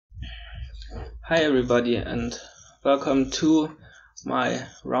Hi everybody and welcome to my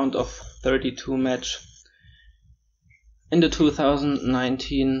round of 32 match in the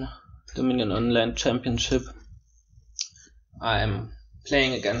 2019 Dominion Online Championship. I'm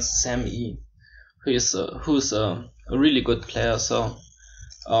playing against SamE, who's a really good player, so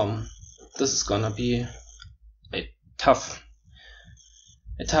this is gonna be a tough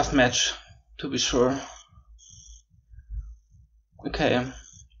match, to be sure. Okay,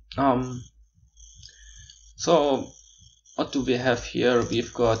 so what do we have here?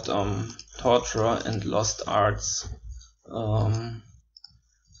 We've got Torturer and Lost Arts,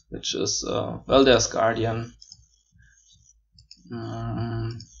 which is there's Guardian,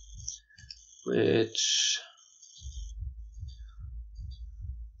 which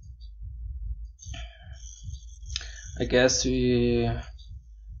I guess we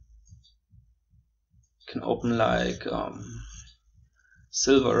can open like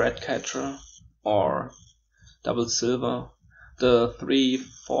silver red catcher or double silver. The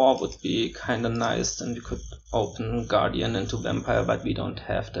 3/4 would be kinda nice, then we could open Guardian into Vampire, but we don't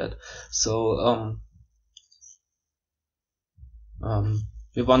have that. So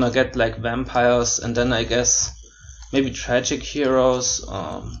we wanna get like vampires, and then I guess maybe tragic heroes,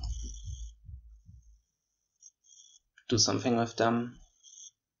 do something with them.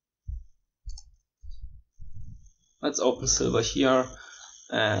 Let's open silver here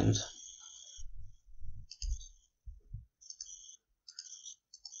and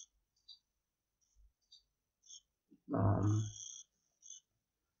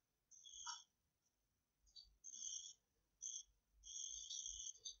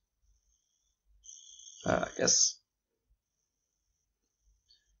I guess,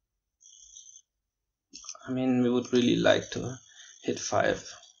 I mean, we would really like to hit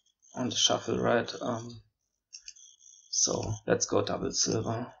 5 on the shuffle, right? So let's go double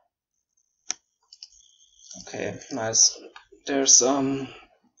silver. Okay, nice. There's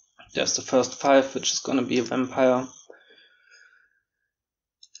the first 5, which is gonna be a vampire.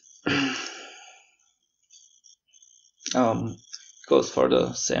 Goes for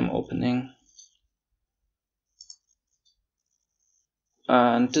the same opening.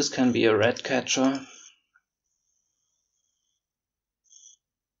 And this can be a red catcher.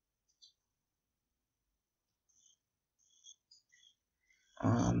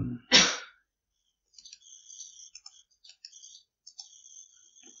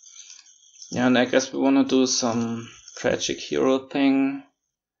 Yeah, and I guess we wanna do some tragic hero thing.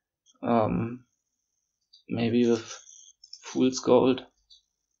 Maybe with Fool's Gold.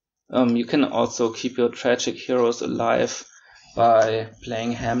 You can also keep your tragic heroes alive by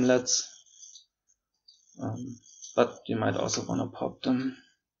playing Hamlets, but you might also wanna pop them.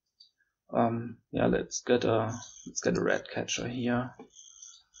 Yeah, let's get a red catcher here.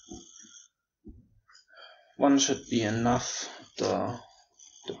 1 should be enough.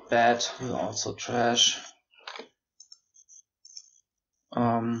 The bat will also trash.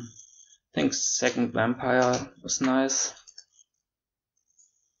 I think second vampire was nice.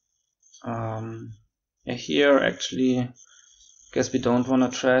 Yeah, here actually, guess we don't wanna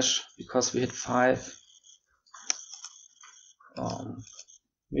trash because we hit 5.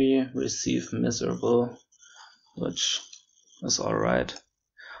 We receive miserable, which is alright.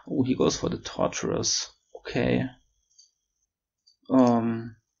 Oh, he goes for the torturers. Okay.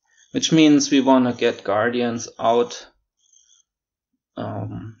 Which means we wanna get guardians out.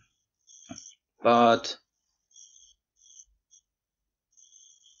 But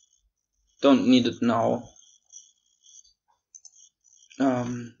don't need it now.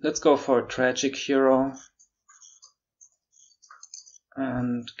 Let's go for a tragic hero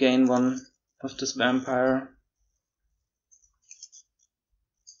and gain 1 of this vampire.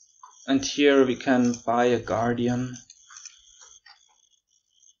 And here we can buy a guardian.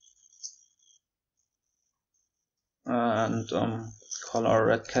 And call our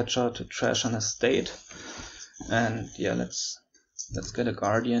red catcher to trash an estate. And yeah, let's get a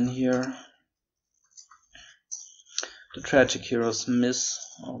guardian here. The tragic heroes miss,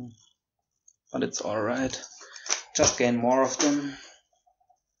 but it's alright. Just gain more of them.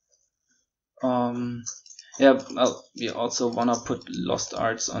 Yeah, well, we also wanna put Lost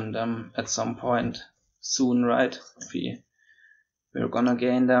Arts on them at some point soon, right? We're gonna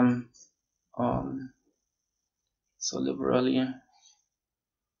gain them so liberally.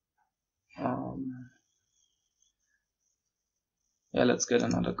 Yeah, let's get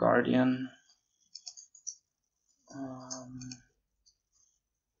another guardian.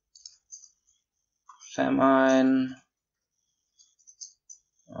 Famine.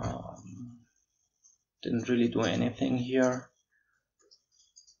 Didn't really do anything here.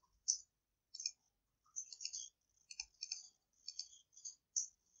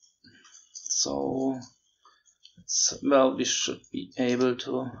 So well, we should be able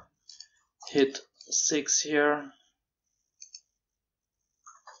to hit 6 here.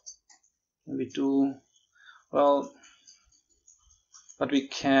 We do well, but we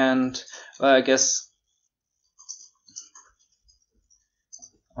can't. Well, I guess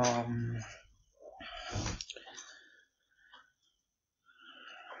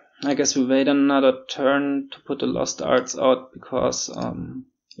we wait another turn to put the lost arts out, because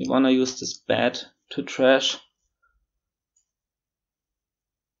we wanna use this bat to trash.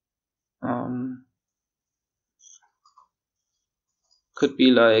 Could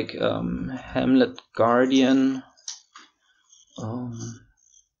be like Hamlet Guardian.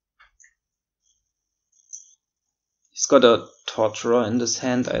 He's got a Torturer in this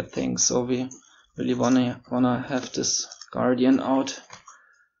hand, I think, so we really wanna have this Guardian out.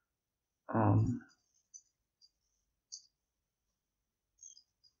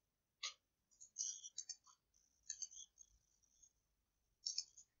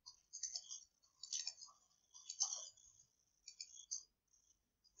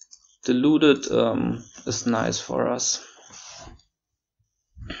 The looted is nice for us.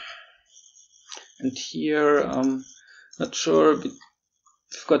 And here, not sure, we've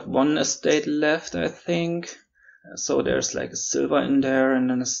got one estate left, I think. So there's like a silver in there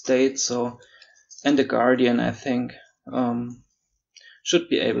and an estate, so, and a Guardian, I think. Should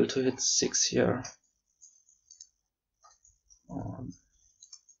be able to hit 6 here.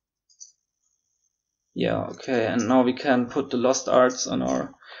 Yeah, okay, and now we can put the lost arts on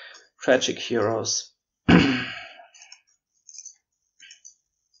our tragic heroes.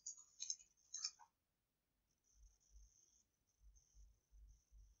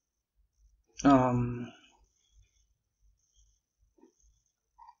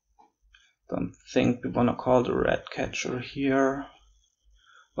 Don't think we wanna call the red catcher here.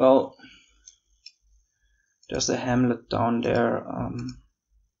 Well, there's a Hamlet down there,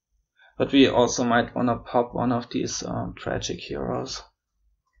 but we also might wanna pop one of these tragic heroes.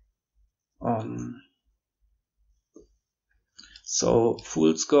 So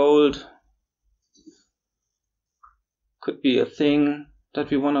Fool's Gold could be a thing that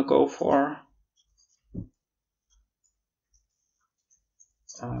we wanna go for.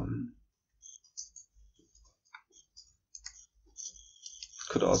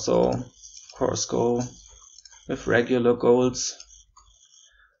 Could also, of course, go with regular golds,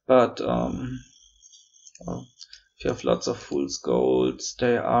 but well, if you have lots of Fool's Golds,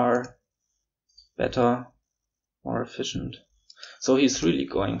 they are better, more efficient. So he's really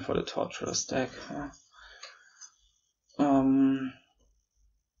going for the Torturer stack.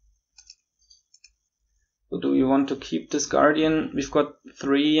 So do we want to keep this Guardian? We've got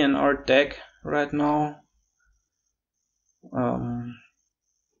 3 in our deck right now.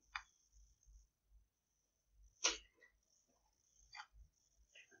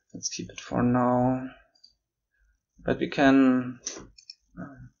 Let's keep it for now. But we can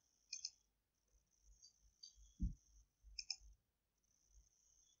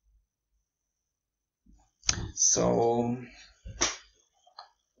so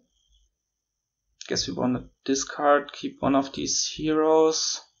guess we want to discard, keep one of these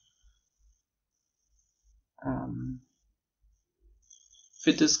heroes. If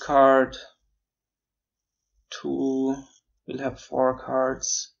we discard 2, we'll have 4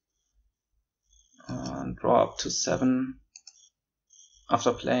 cards. And draw up to 7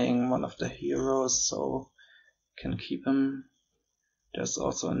 after playing one of the heroes, so can keep him. There's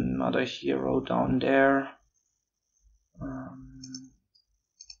also another hero down there.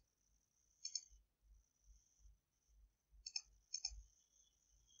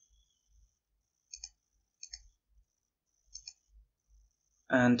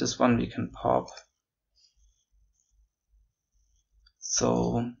 And this one we can pop.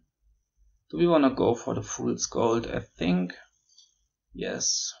 So do we want to go for the Fool's Gold? I think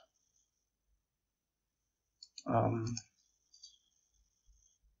yes. Or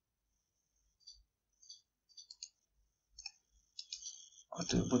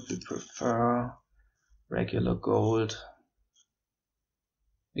would we prefer regular gold?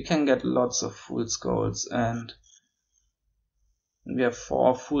 We can get lots of Fool's Golds, and when we have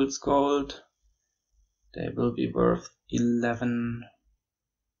 4 Fool's Gold, they will be worth 11.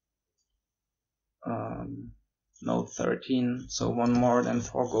 No, 13, so 1 more than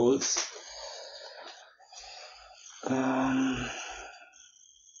 4 golds. Yeah,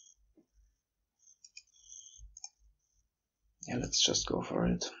 let's just go for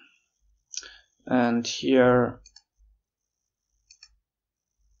it. And here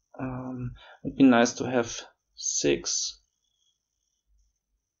would be nice to have 6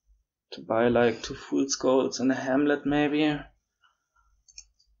 to buy like 2 Fool's Golds and a Hamlet maybe.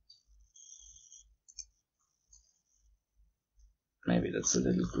 Maybe that's a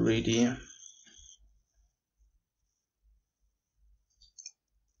little greedy.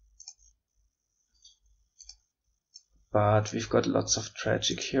 But we've got lots of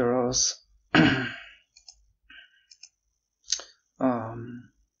tragic heroes.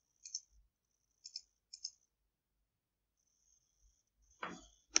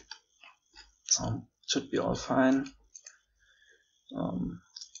 So should be all fine.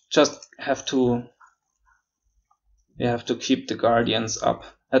 Just have to keep the Guardians up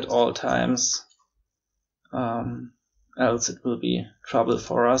at all times, else it will be trouble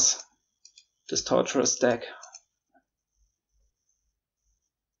for us. This torturous deck.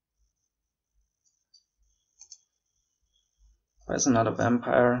 There's another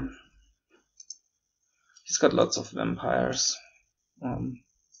vampire. He's got lots of vampires.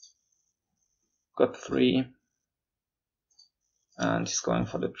 Got 3. And he's going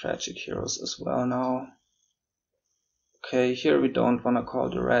for the tragic heroes as well now. Okay, here we don't want to call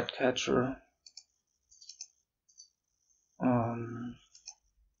the red catcher. I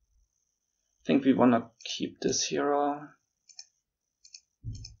think we want to keep this hero.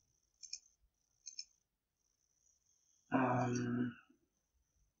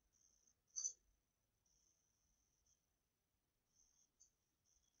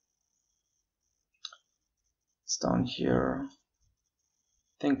 It's down here. I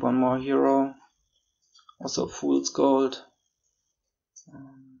think one more hero. Also Fool's Gold.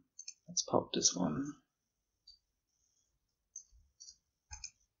 Let's pop this one.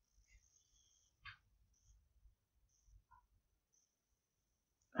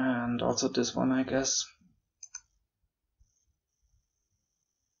 And also this one, I guess.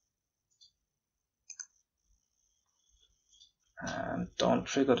 And don't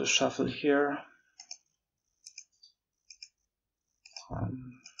trigger the shuffle here.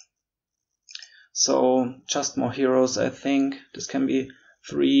 So just more heroes, I think. This can be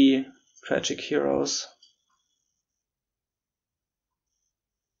 3 tragic heroes.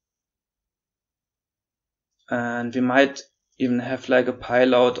 And we might even have like a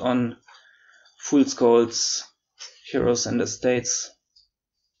payload on Fool's Golds, heroes and estates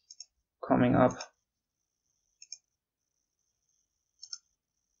coming up.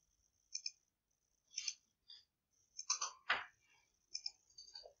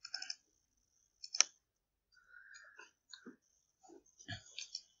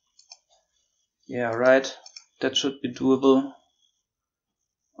 Yeah, right. That should be doable.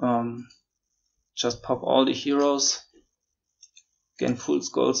 Just pop all the heroes, gain Fool's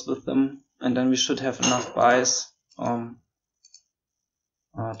Golds with them, and then we should have enough buys to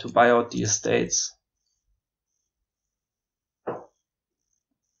buy out the estates.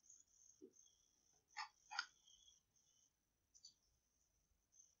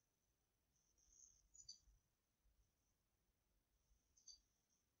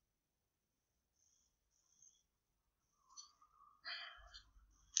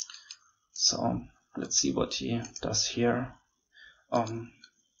 So let's see what he does here.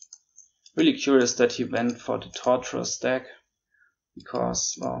 Really curious that he went for the torturous deck,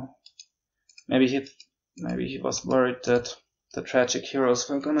 because well, maybe he was worried that the tragic heroes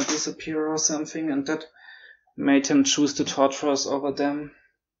were gonna disappear or something, and that made him choose the torturous over them.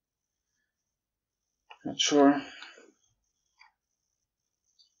 Not sure.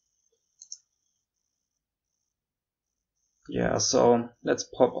 Yeah, so let's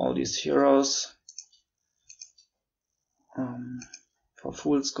pop all these heroes for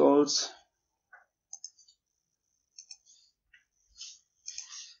Fool's Golds.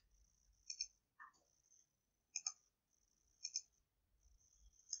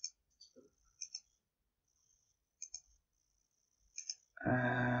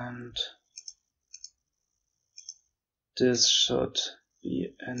 And this should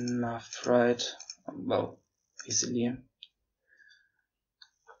be enough, right? Well, easily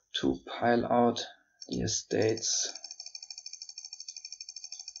to pile out the estates.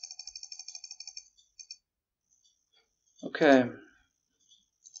 Okay.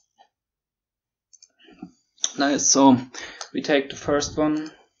 Nice, so we take the first one.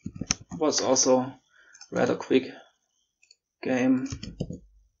 It was also rather quick game.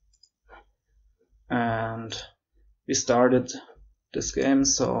 And we started this game,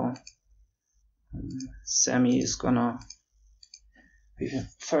 so SamE is gonna be the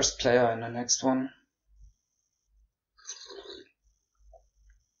first player in the next one.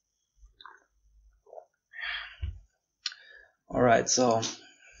 Alright, so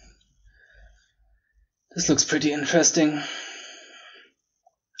this looks pretty interesting.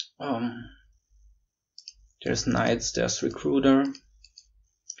 There's Knights, there's Recruiter.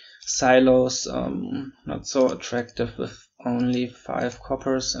 Silos, not so attractive with only 5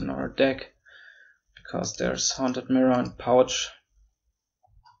 coppers in our deck, because there's Haunted Mirror and Pouch.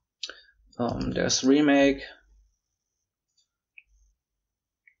 There's Remake.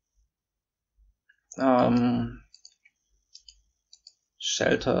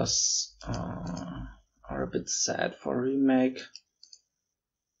 Shelters are a bit sad for Remake.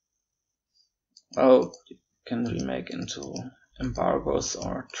 Well, you can remake into embargoes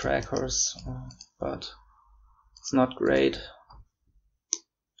or trackers, but it's not great.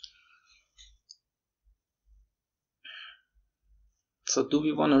 So do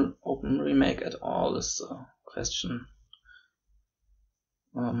we want to open Remake at all is the question.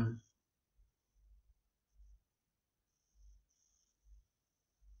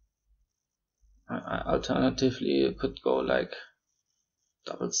 Alternatively, you could go like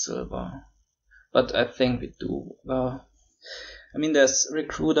double silver, but I think we do. I mean, there's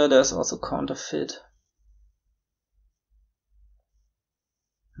Recruiter, there's also Counterfeit.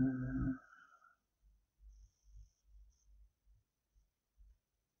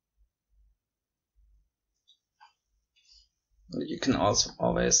 You can also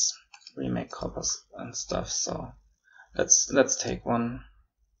always remake coppers and stuff, so let's take one.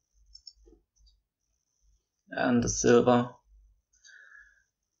 And the silver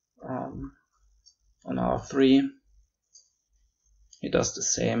on our 3. He does the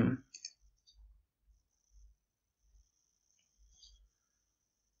same.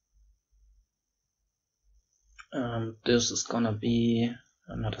 This is gonna be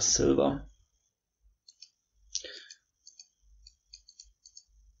another silver.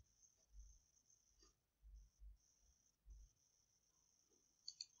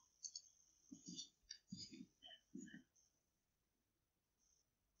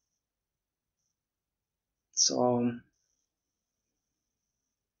 So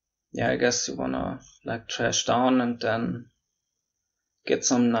yeah, I guess you wanna like trash down and then get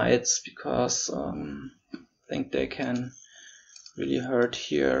some knights, because I think they can really hurt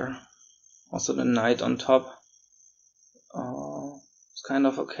here. Also the knight on top it's kind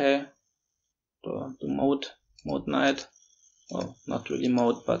of okay. The mode knight, well, not really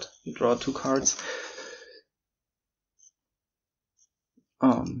mode, but you draw 2 cards.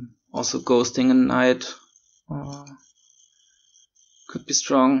 Also ghosting a knight could be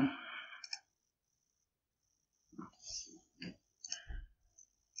strong.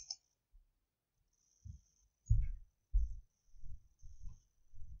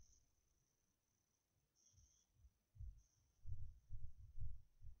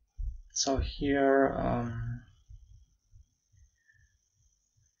 So here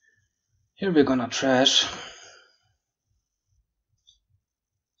we're gonna trash.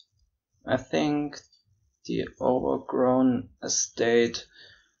 I think the overgrown estate,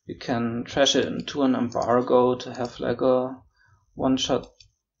 we can trash it into an embargo to have like a one-shot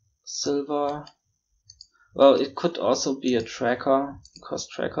silver. Well, it could also be a tracker, because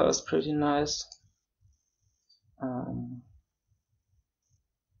tracker is pretty nice.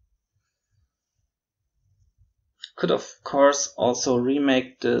 Could of course also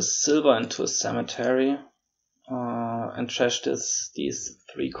remake this silver into a cemetery and trash these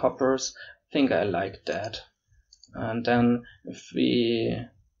 3 coppers. I think I like that. And then if we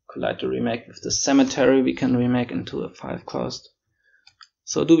collide the remake with the cemetery, we can remake into a 5 cost.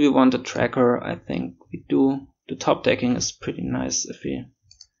 So do we want a tracker? I think we do. The top decking is pretty nice if we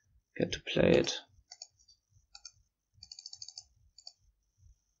get to play it.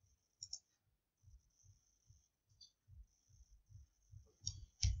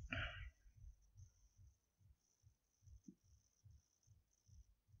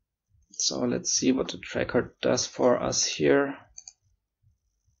 So let's see what the tracker does for us here.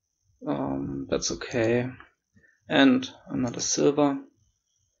 That's okay. And another silver.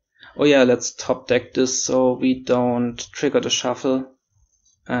 Oh yeah, let's top deck this so we don't trigger the shuffle.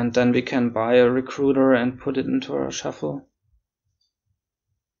 And then we can buy a Recruiter and put it into our shuffle.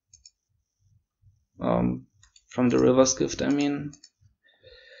 From the River's Gift, I mean.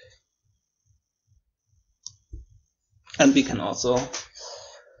 And we can also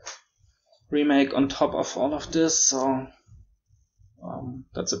remake on top of all of this, so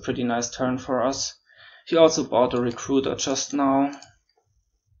that's a pretty nice turn for us. He also bought a Recruiter just now.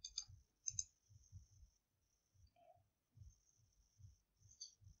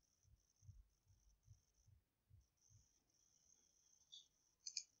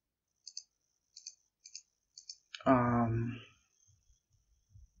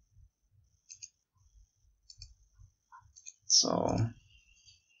 So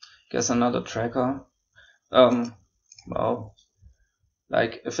guess another tracker. Well,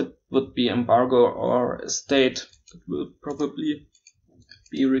 like if it would be embargo or estate, it will probably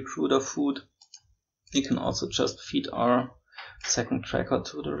be recruiter food. We can also just feed our second tracker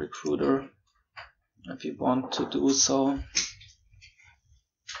to the recruiter if we want to do so.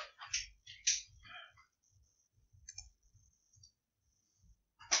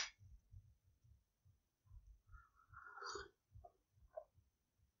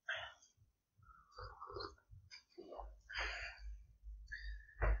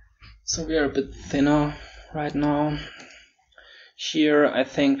 So we are a bit thinner right now. Here I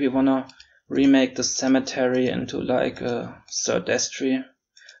think we wanna remake the cemetery into like a third estuary.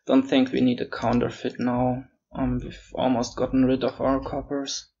 Don't think we need a counterfeit now. We've almost gotten rid of our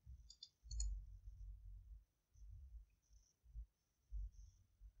coppers.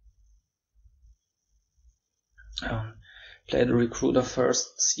 Play the recruiter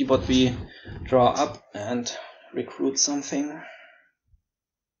first, see what we draw up and recruit something.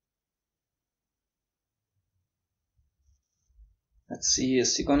 Let's see,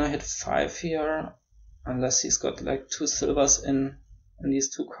 is he gonna hit 5 here? Unless he's got like 2 silvers in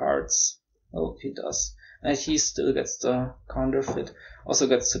these 2 cards. Oh, he does. And he still gets the counterfeit. Also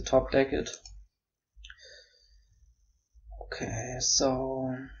gets to top deck it. Okay,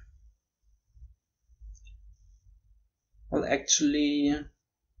 so... Well, actually...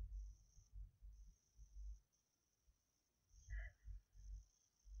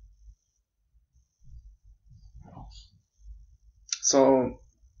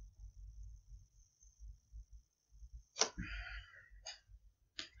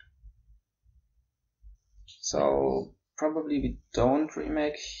 So probably we don't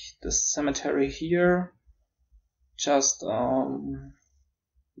remake the cemetery here. Just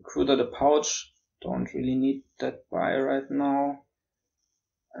recruiter the pouch. Don't really need that buy right now.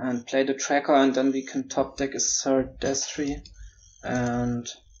 And play the tracker, and then we can top deck a third estuary and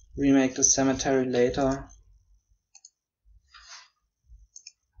remake the cemetery later.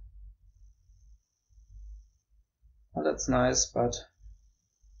 Well, that's nice, but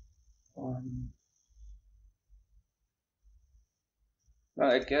well,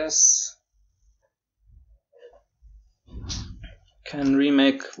 I guess can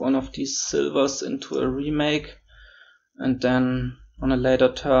remake one of these silvers into a remake, and then on a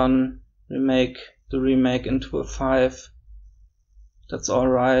later turn remake the remake into a 5. That's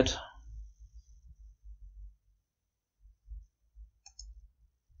alright.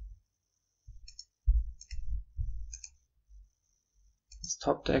 Let's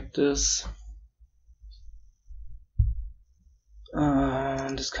top deck this.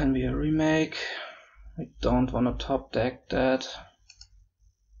 This can be a remake. We don't want to top deck that.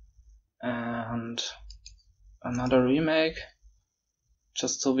 And another remake,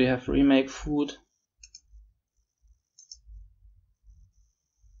 just so we have remake food.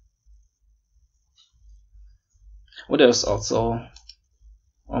 Oh, there's also,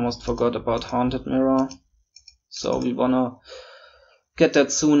 almost forgot about Haunted Mirror, so we wanna get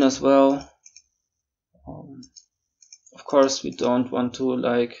that soon as well. Of course we don't want to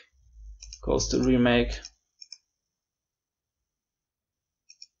like ghost the remake,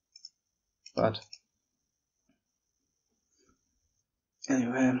 but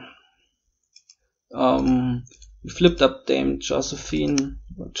anyway, we flipped up Dame Josephine,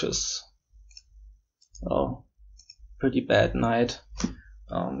 which is pretty bad knight.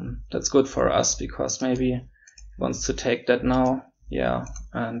 That's good for us because maybe he wants to take that now. Yeah,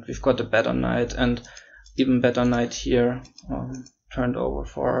 and we've got a better knight and even better knight here turned over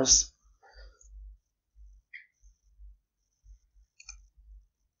for us.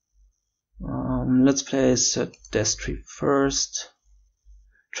 Let's play third estuary first.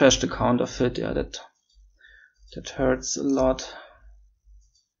 Trash the counterfeit. Yeah, that hurts a lot.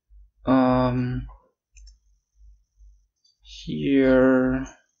 Here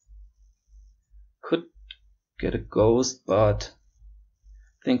could get a ghost, but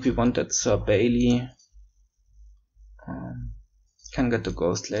I think we want that Sir Bailey. Can get the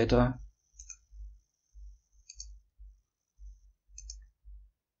ghost later.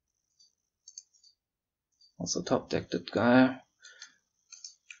 Also top deck that guy.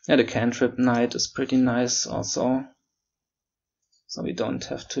 Yeah, the cantrip knight is pretty nice also. So we don't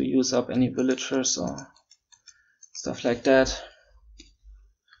have to use up any villagers or stuff like that.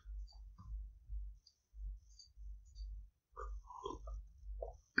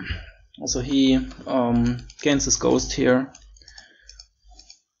 Also he gains his ghost here.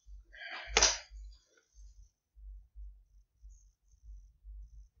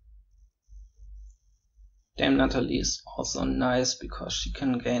 Dame Natalie is also nice because she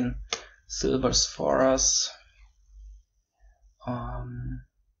can gain silvers for us.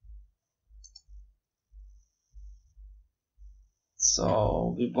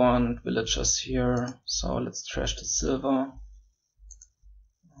 So we want villagers here, so let's trash the silver.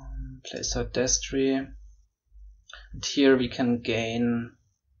 Place her destry. And here we can gain,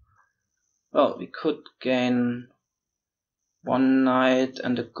 well, we could gain one knight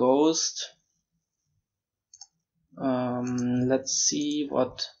and a ghost. Let's see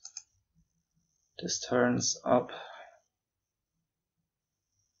what this turns up.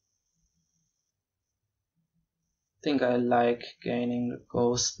 I think I like gaining the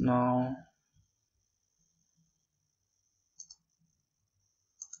ghost now.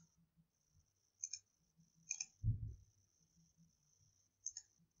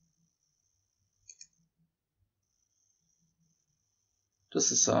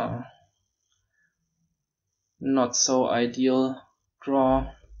 This is a not so ideal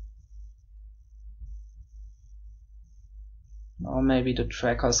draw. Or maybe the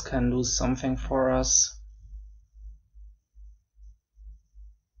trackers can do something for us.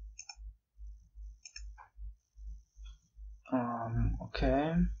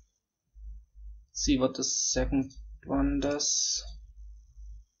 Okay. See what the second one does.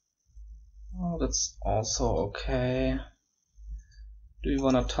 Oh, that's also okay. Do we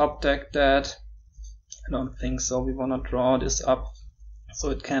want to top deck that? I don't think so. We want to draw this up so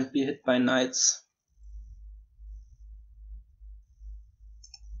it can't be hit by knights.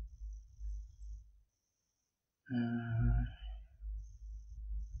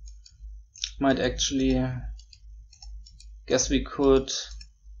 Might actually, guess we could.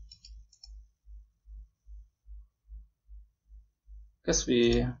 Guess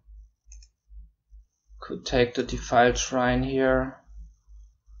we could take the defiled shrine here.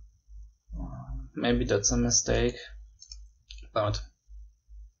 Maybe that's a mistake, but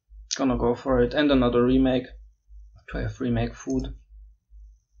gonna go for it. And another remake to have remake food.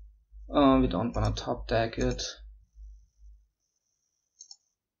 We don't wanna top deck it.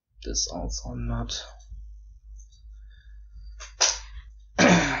 This also not.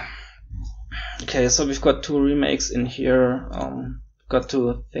 Okay, so we've got two remakes in here. Got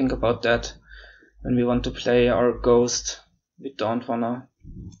to think about that when we want to play our ghost. We don't wanna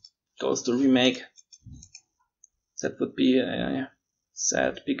ghost the remake. That would be a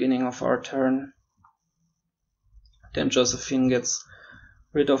sad beginning of our turn. Then Josephine gets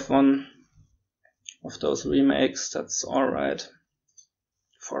rid of one of those remakes. That's alright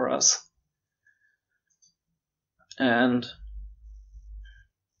for us. And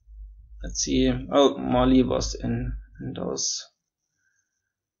let's see. Oh, Molly was in those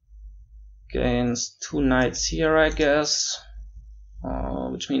gains. Two knights here, I guess.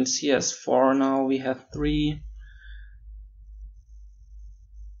 Which means he has 4 now. We have 3.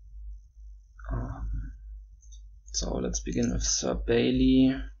 So let's begin with Sir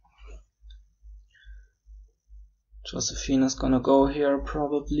Bailey. Josephine is gonna go here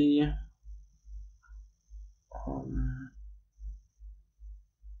probably.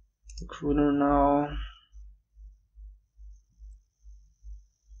 The Crooner now.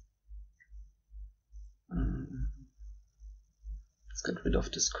 Let's get rid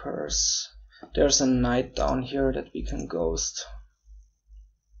of this curse. There's a knight down here that we can ghost.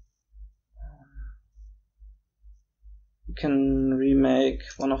 We can remake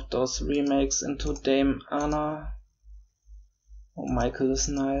one of those remakes into Dame Anna. Oh, Michael is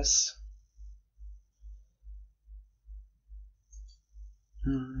nice.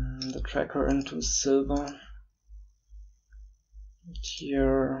 The tracker into silver. And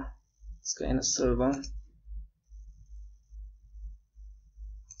here, let's gain a silver.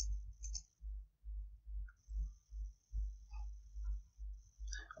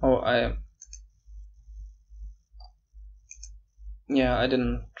 Oh, I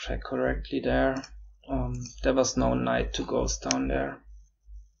didn't track correctly there. There was no knight to ghost down there.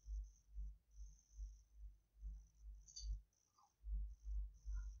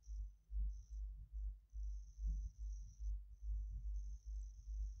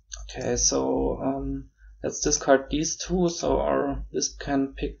 Okay, so let's discard these two so our list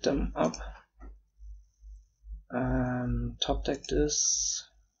can pick them up. Top deck this.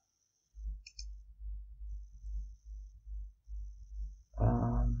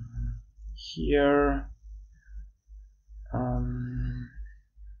 Here.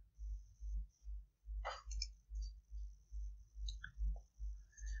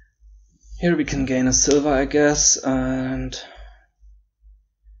 Here we can gain a silver, I guess, and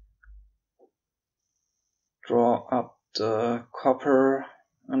draw up the copper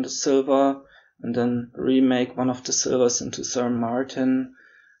and the silver. and then remake one of the silvers into Sir Martin,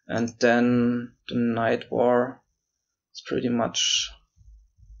 and then the Night War is pretty much,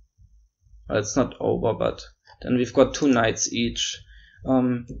 well, it's not over, but then we've got 2 knights each.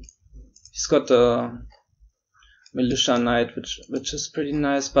 He's got the Militia Knight, which is pretty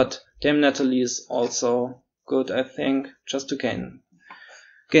nice, but Dame Natalie is also good, I think, just to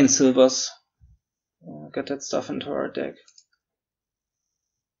gain silvers. Get that stuff into our deck.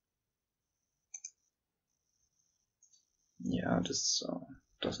 Yeah, this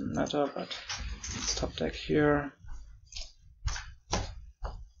doesn't matter, but let's top deck here.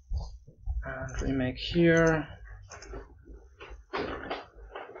 And remake here.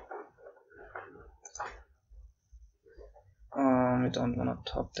 We don't want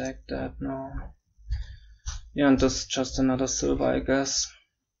to top deck that now. Yeah, and this is just another silver, I guess.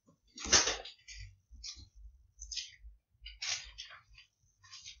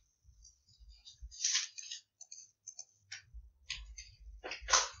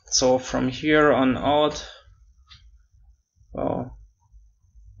 So from here on out, well,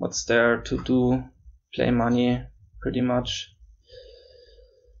 what's there to do? Play money, pretty much.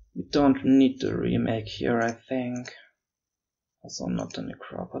 We don't need the remake here, I think. Also not the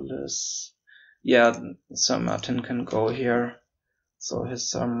Necropolis. Yeah, Sir Martin can go here. So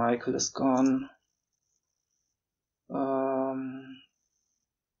his Sir Michael is gone.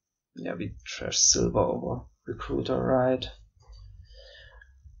 Yeah, we trash silver over Recruiter, right?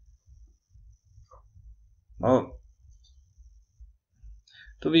 Well,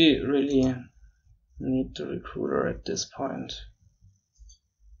 do we really need the Recruiter at this point?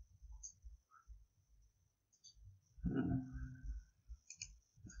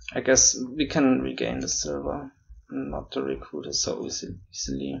 I guess we can regain the silver, not the Recruiter so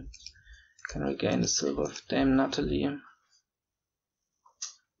easily. Can regain the silver of Dame Natalie.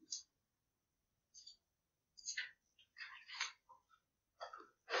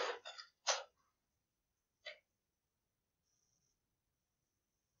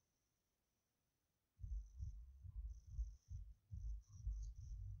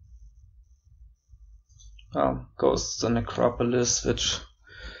 Goes the Necropolis, which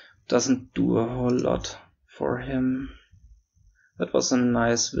doesn't do a whole lot for him. That was a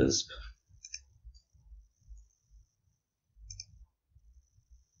nice wisp.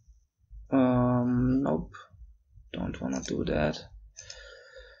 Nope, don't wanna do that.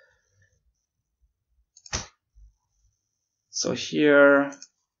 So here,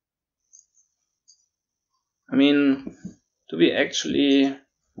 I mean, do we actually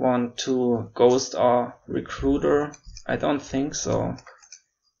want to ghost our Recruiter? I don't think so.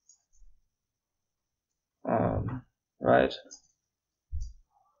 Right?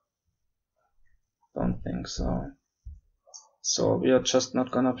 Don't think so. So we are just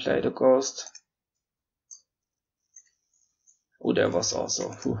not gonna play the ghost. Oh, there was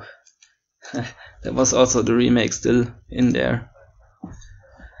also there was also the remake still in there.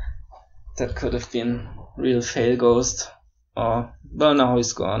 That could have been real fail ghost. Well, now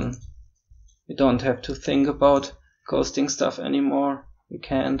he's gone. We don't have to think about ghosting stuff anymore. We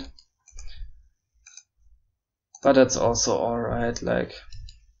can't. But that's also alright, like,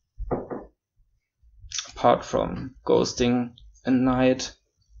 apart from ghosting a knight,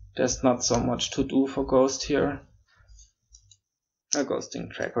 there's not so much to do for ghost here. A ghosting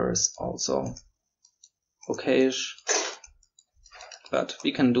tracker is also okayish, but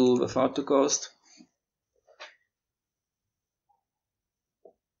we can do without the ghost.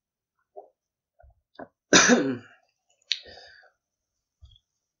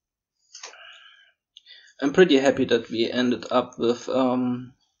 I'm pretty happy that we ended up with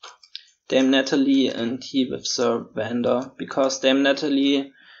Dame Natalie and he with Sir Vander, because Dame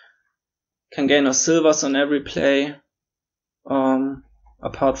Natalie can gain us silvers on every play,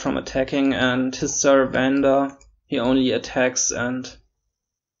 apart from attacking, and his Sir Vander, he only attacks and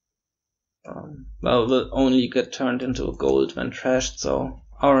well, will only get turned into gold when trashed, so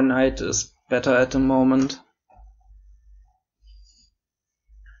our knight is better at the moment.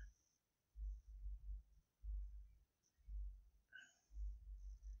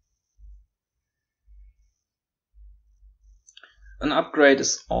 An upgrade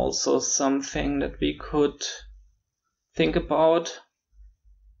is also something that we could think about.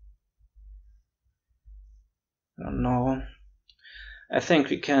 I don't know. I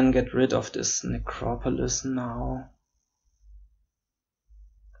think we can get rid of this Necropolis now.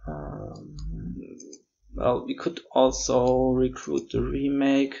 Well, we could also recruit the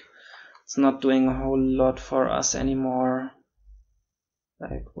remake. It's not doing a whole lot for us anymore.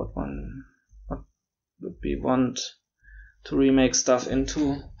 Like, what would we want to remake stuff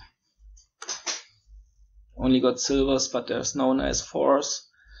into? only got silvers, but there's no nice 4s.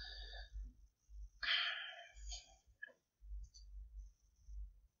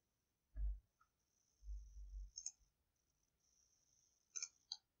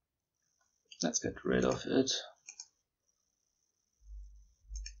 Let's get rid of it.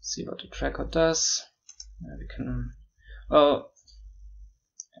 See what the tracker does. Yeah, we can. Oh,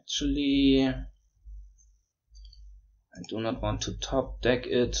 actually, I do not want to top deck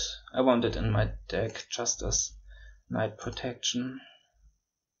it. I want it in my deck just as night protection.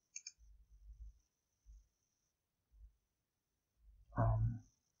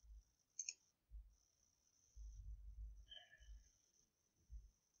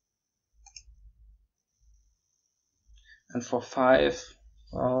 And for 5,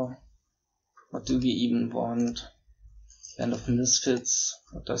 well, what do we even want? Band of Misfits,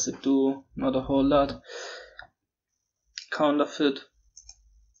 what does it do? Not a whole lot. Counterfeit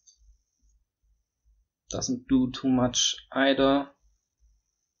doesn't do too much either.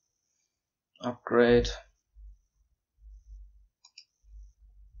 Upgrade.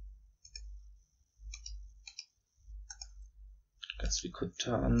 Guess we could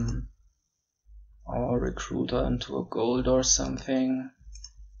turn our recruiter into a gold or something.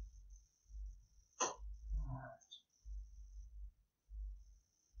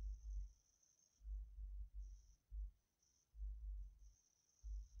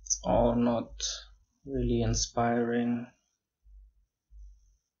 It's all not really inspiring.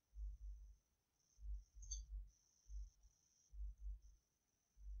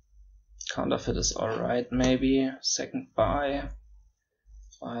 Counterfeit is alright, maybe. Second buy.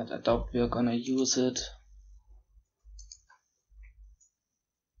 But I doubt we're gonna use it.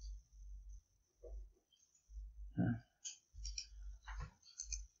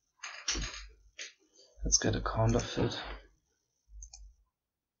 Let's get a counterfeit. I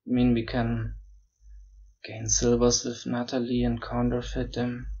mean, we can gain silvers with Natalie and counterfeit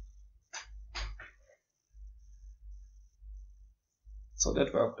them. So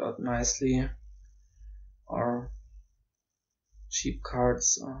that worked out nicely. Our cheap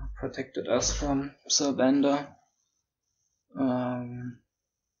cards protected us from surrender.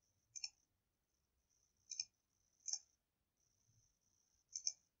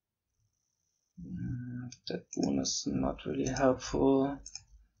 That boon is not really helpful.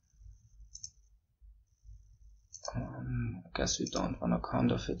 I guess we don't want to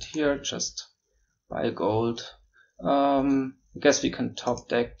counterfeit here, just buy gold. I guess we can top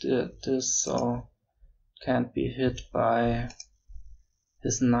deck this, so can't be hit by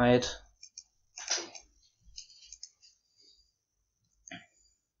his knight.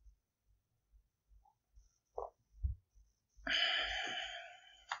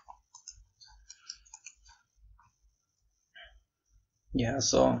 Yeah,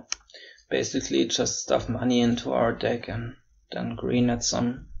 so basically just stuff money into our deck and then green at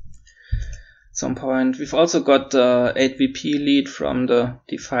some point. We've also got the 8 VP lead from the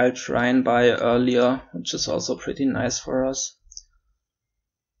Defiled Shrine buy earlier, which is also pretty nice for us.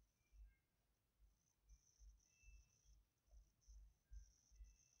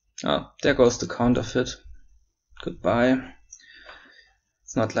 Oh, there goes the counterfeit. Goodbye.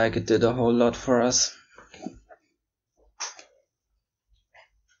 It's not like it did a whole lot for us.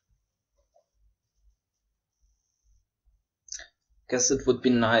 Guess it would be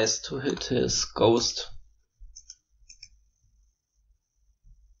nice to hit his ghost.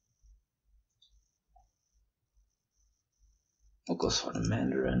 Who goes for the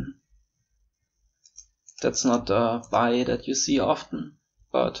Mandarin? That's not a buy that you see often,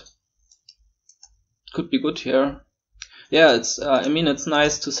 but it could be good here. Yeah, it's. I mean, it's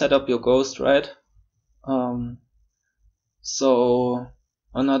nice to set up your ghost, right? So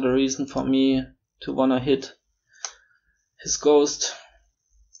another reason for me to wanna hit his ghost.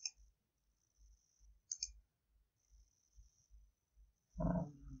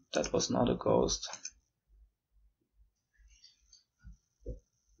 That was not a ghost.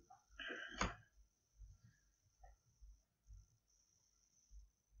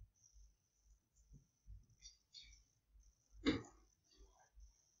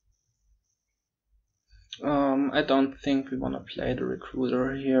 I don't think we want to play the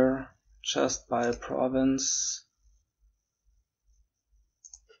recruiter here. Just buy a province.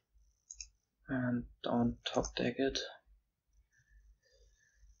 And don't top deck it.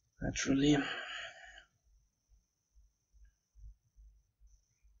 Naturally.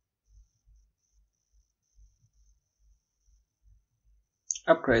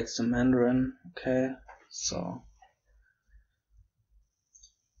 Upgrades to Mandarin. Okay, so.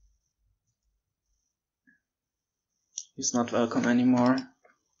 He's not welcome anymore.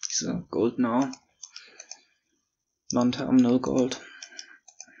 He's a gold now. non-terminal gold.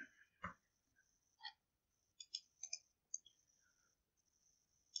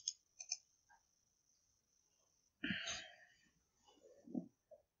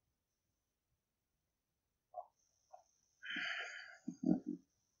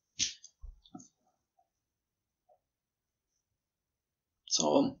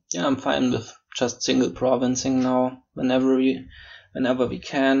 So yeah, I'm fine with just single provincing now. Whenever we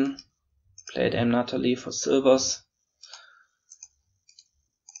can, play Dame Natalie for silvers.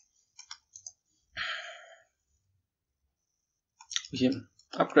 He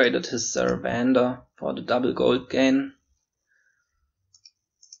upgraded his Zaravander for the double gold gain.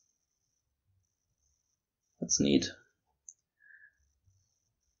 That's neat.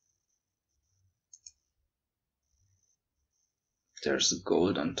 There's a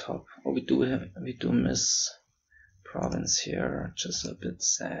gold on top. Oh, we do miss province here, just a bit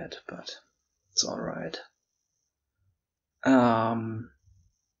sad, but it's alright. At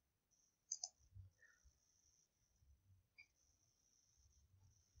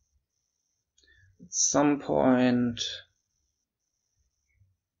some point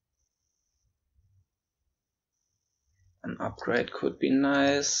an upgrade could be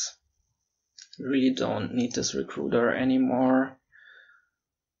nice. We really don't need this recruiter anymore.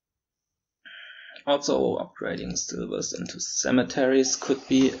 Also, upgrading silvers into cemeteries could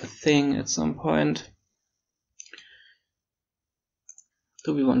be a thing at some point.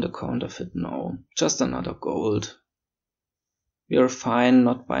 Do we want a counterfeit? No, just another gold. We are fine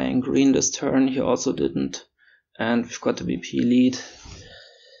not buying green this turn. He also didn't. And we've got the BP lead.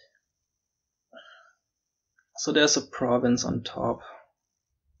 So there's a province on top.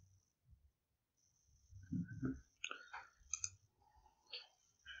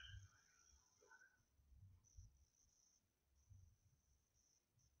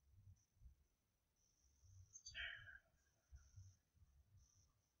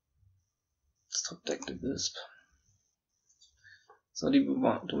 Let's top deck the wisp. So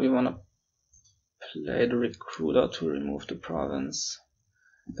do we want to play the recruiter to remove the province?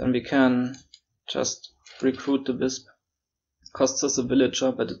 Then we can just recruit the wisp. Costs us a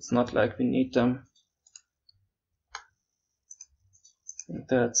villager, but it's not like we need them. I think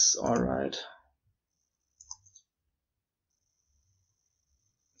that's alright.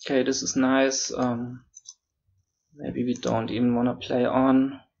 Okay, this is nice. Maybe we don't even want to play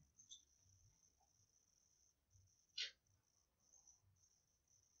on.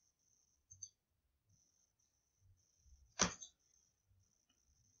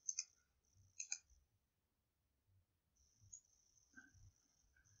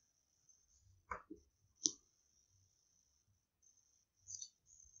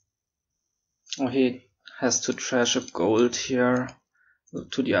 Oh, he has to trash a gold here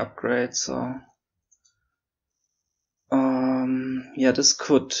to the upgrade, so yeah, this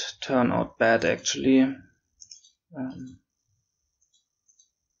could turn out bad actually.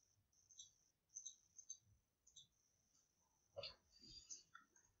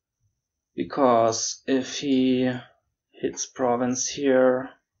 Because if he hits province here,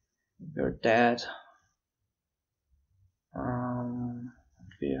 we're dead.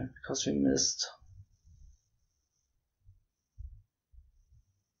 Because we missed.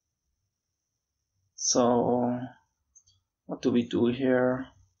 So what do we do here?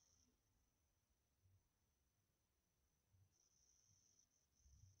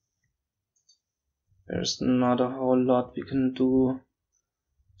 There's not a whole lot we can do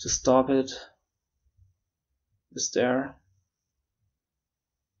to stop it. Is there?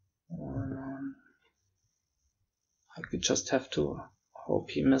 We just have to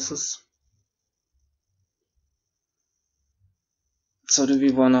hope he misses. So do we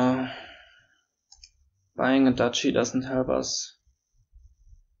wanna... Buying a duchy doesn't help us.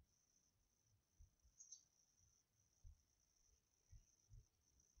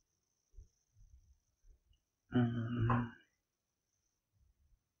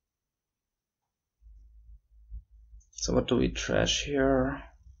 So what do we trash here?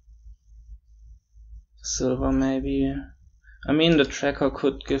 Silver maybe. I mean, the tracker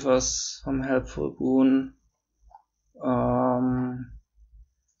could give us some helpful boon.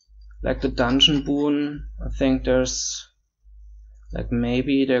 Like the dungeon boon. I think there's like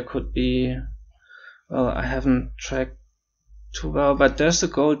maybe there could be, well, I haven't tracked too well, but there's a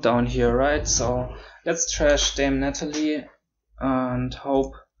gold down here, right? So let's trash Dame Natalie and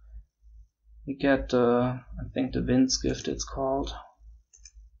hope we get the, I think the Wind's Gift it's called.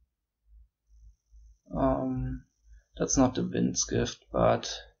 That's not the Wind's Gift,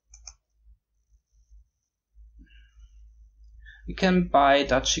 but we can buy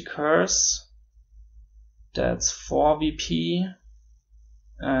Duchy Curse. That's 4 VP,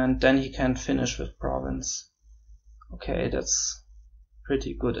 and then he can finish with province. Okay, that's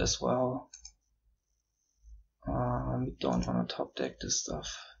pretty good as well. We don't want to top deck this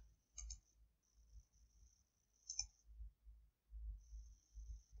stuff.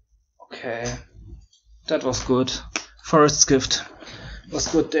 Okay, that was good. Forest Gift was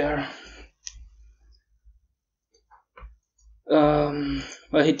good there.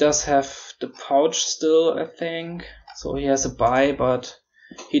 Well, he does have the pouch still, I think. So he has a buy, but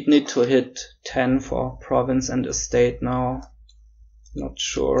he'd need to hit 10 for province and estate now. Not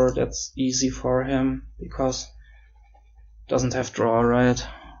sure that's easy for him, because doesn't have draw, right?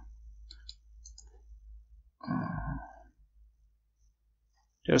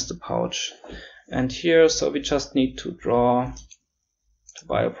 There's the pouch. And here, so we just need to draw to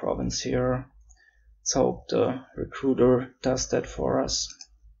buy a province here. Let's hope the recruiter does that for us.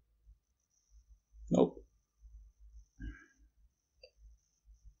 Nope.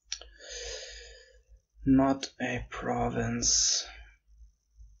 Not a province.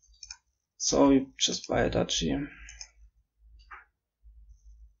 So we just buy a duchy.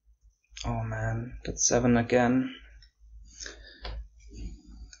 Oh man, that's 7 again.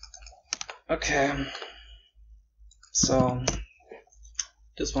 Okay. So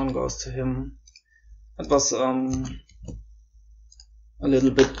this one goes to him. It was a little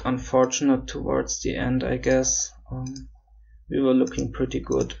bit unfortunate towards the end, I guess. We were looking pretty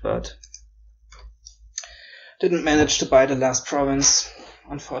good, but didn't manage to buy the last province,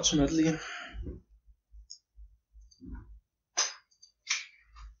 unfortunately.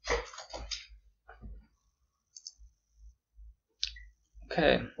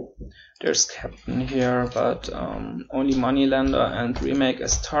 Okay, there's Captain here, but only Moneylender and Remake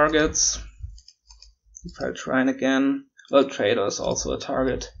as targets. If I try again, well, Trader is also a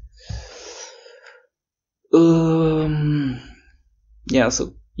target. Yeah,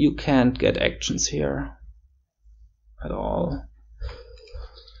 so you can't get actions here at all.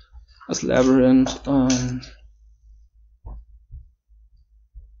 As Labyrinth,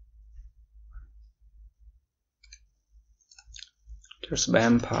 there's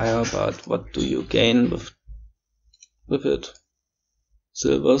Vampire, but what do you gain with it?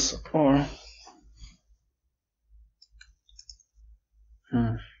 Silvers or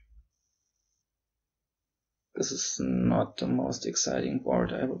this is not the most exciting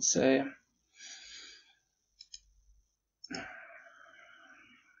board, I would say.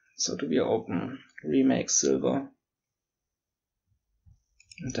 So do we open Remake Silver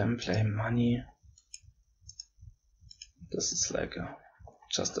and then play money? This is like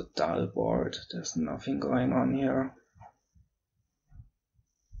just a dull board. There's nothing going on here.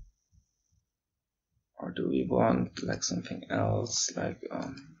 Or do we want like something else? Like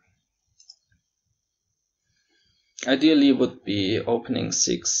ideally would be opening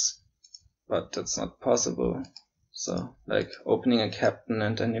 6, but that's not possible. So like opening a captain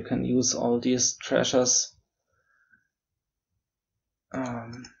and then you can use all these treasures.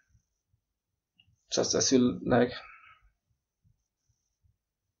 Just as you like.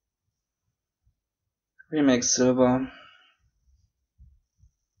 Remake Silver.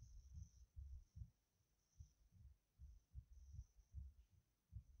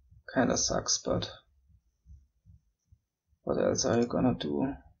 Kinda sucks, but what else are you gonna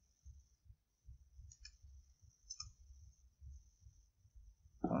do?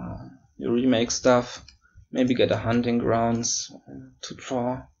 You remake stuff, maybe get a hunting grounds to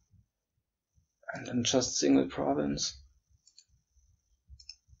draw, and then just single province.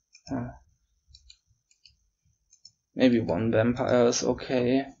 Maybe one vampire is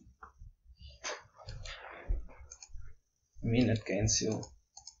okay. I mean, it gains you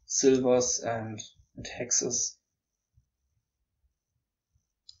silvers and hexes.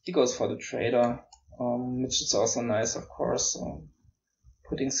 He goes for the trader, which is also nice, of course.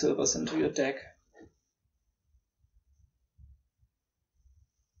 Putting silvers into your deck.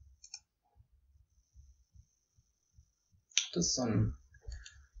 This one,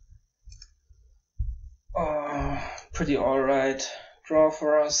 pretty alright draw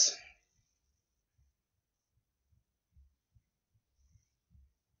for us.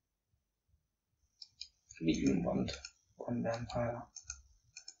 We even want one vampire.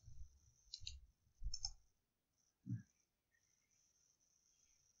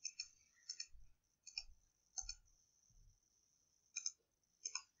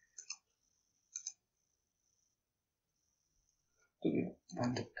 Do we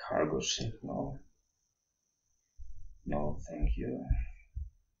want a cargo ship? No. No, thank you.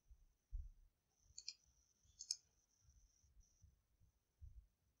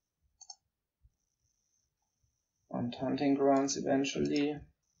 and hunting grounds eventually.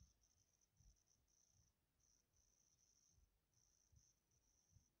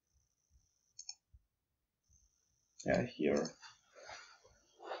 Yeah, here you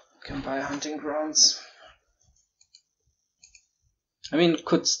can buy hunting grounds. I mean, it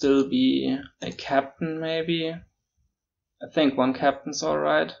could still be a captain maybe. I think one captain's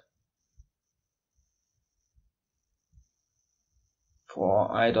alright.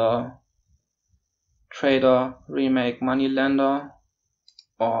 For either trader, remake, moneylender,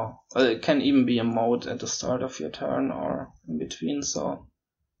 or well, it can even be a mode at the start of your turn or in between, so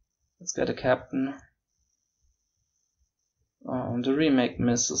let's get a captain. The remake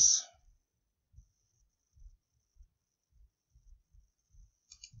misses.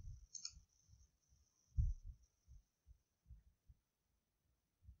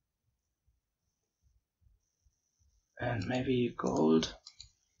 And maybe gold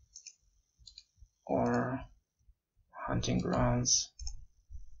or hunting grounds.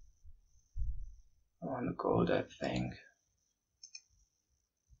 I want a gold, I think.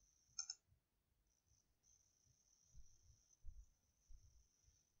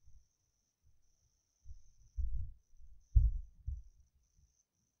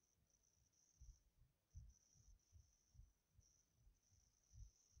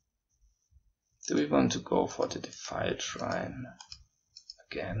 Do we want to go for the Defiled Shrine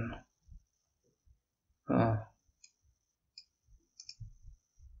again? Like,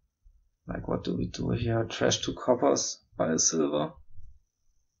 what do we do here? Trash 2 coppers, buy a silver?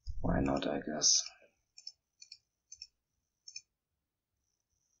 Why not, I guess.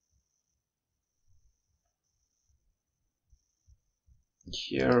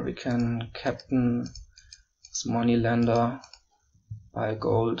 Here we can captain this moneylender, buy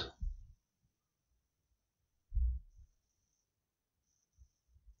gold.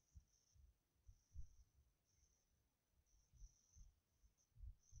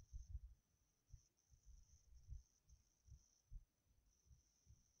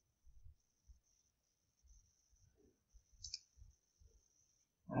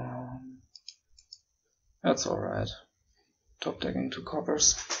 That's alright. Top decking 2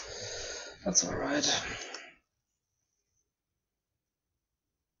 coppers. That's alright.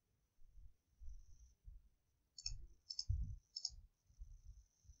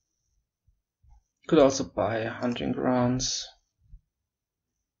 Could also buy hunting grounds.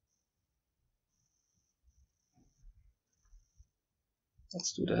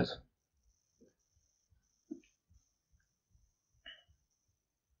 Let's do that.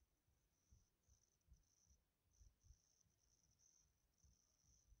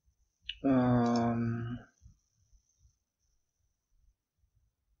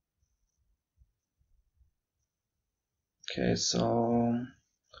 Okay, so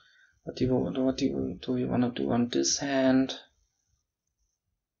what do we want to do on this hand?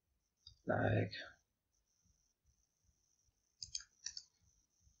 Like,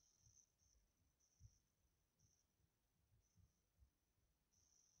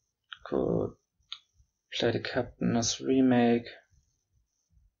 could play the captain as remake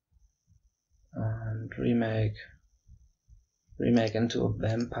and remake into a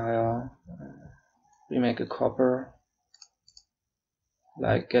vampire, remake a copper,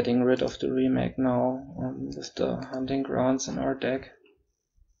 like getting rid of the remake now with the hunting grounds in our deck.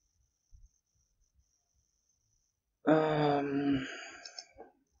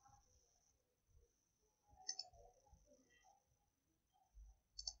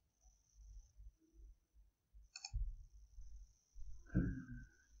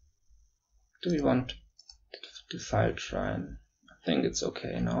 Do we want Defiled Shrine? I think it's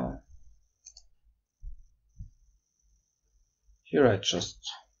okay now. Here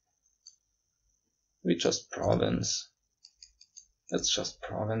we just province. Let's just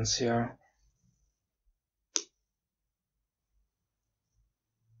province here.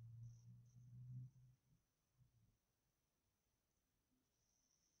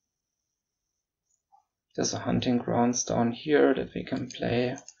 There's a hunting grounds down here that we can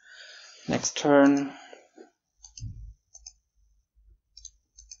play next turn.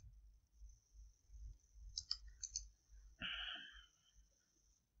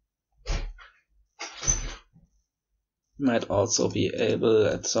 Might also be able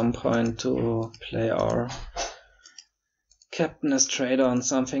at some point to play our captain as trader on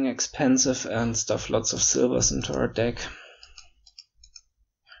something expensive and stuff lots of silvers into our deck.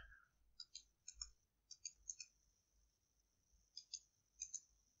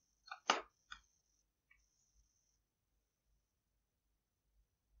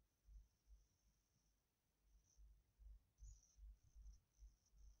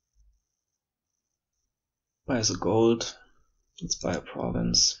 buy the gold. Let's buy a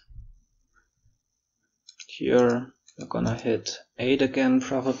province. Here we're gonna hit 8 again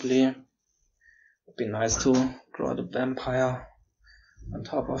probably. Would be nice to draw the vampire on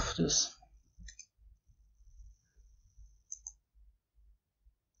top of this.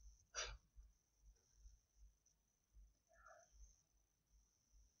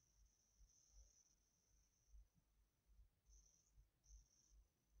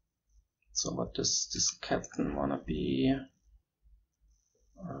 So what does this captain wanna be?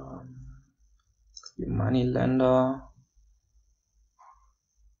 Could be money lender.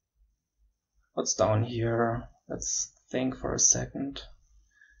 What's down here? Let's think for a second.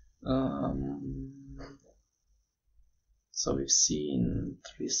 So we've seen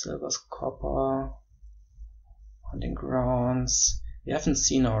 3 silvers, copper, hunting grounds. We haven't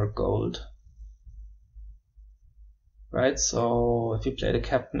seen our gold. Right, so if we play the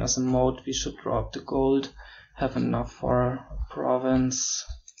captain as a mode, we should draw up the gold, have enough for a province.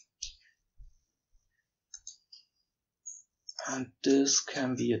 And this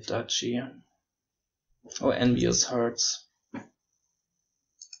can be a duchy. Oh, envious hurts.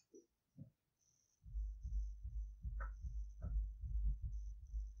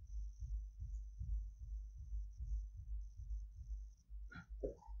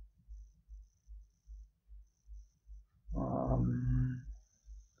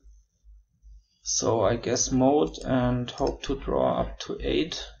 So I guess mode and hope to draw up to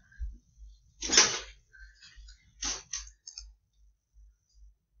 8.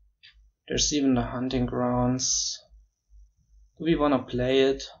 There's even the hunting grounds. Do we want to play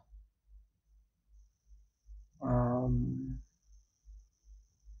it? I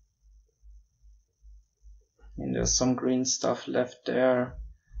mean, there's some green stuff left there.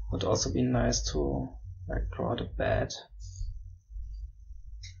 Would also be nice to like draw the bed.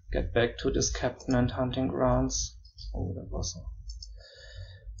 Get back to this captain and hunting grounds. Oh, that was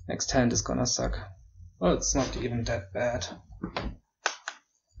next hand is gonna suck. Well, it's not even that bad.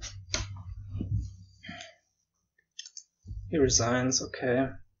 He resigns, okay.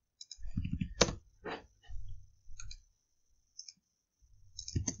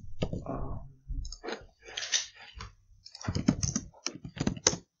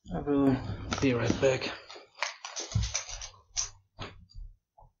 I will be right back.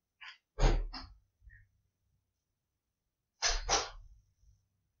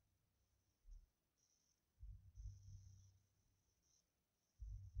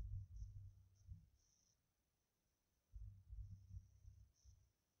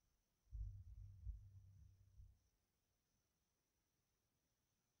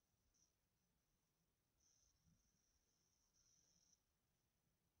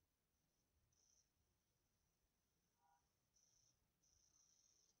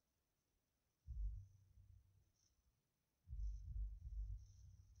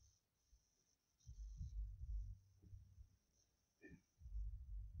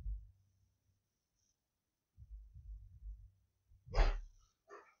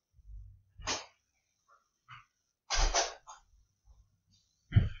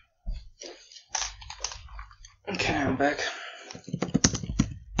 Okay, I'm back.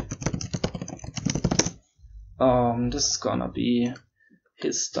 This is gonna be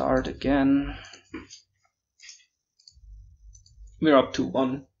his start again. We're up to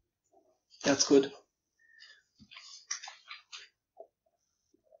 1. That's good.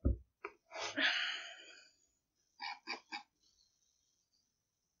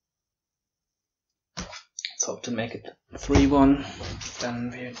 Let's hope to make it 3-1.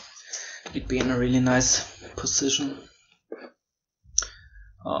 Then we'd be in a really nice position.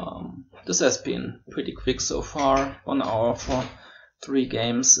 This has been pretty quick so far. 1 hour for 3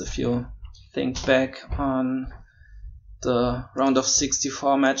 games. If you think back on the round of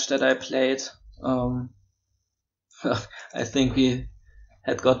 64 match that I played, I think we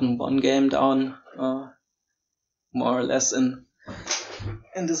had gotten 1 game down, more or less in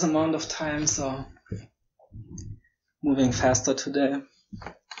this amount of time. So moving faster today.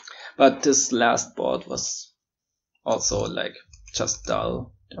 But this last board was also like just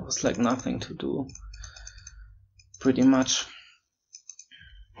dull. There was like nothing to do, pretty much.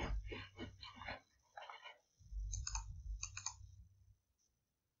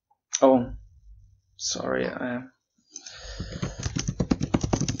 Oh, sorry, I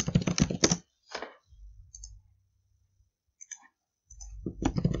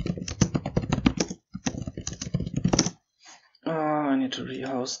need to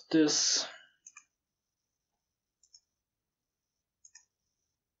rehouse this.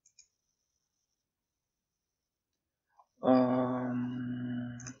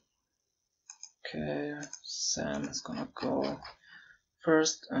 Okay, Sam is gonna go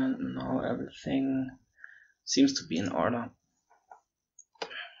first, and now everything seems to be in order.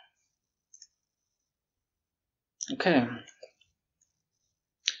 Okay,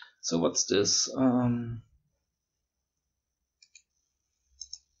 so what's this?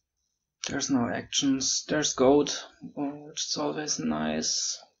 There's no actions. There's goat, which is always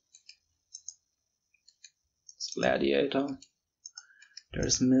nice. There's gladiator.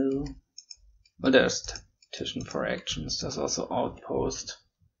 There's mill. Well, there's tactician for actions. There's also outpost.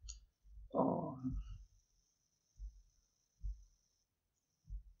 Oh.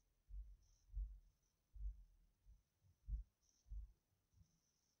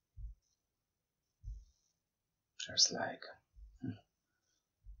 There's like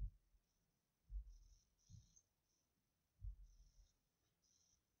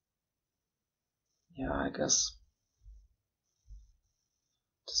yeah, I guess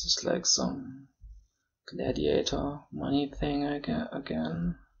this is like some gladiator money thing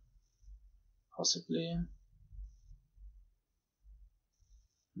again, possibly.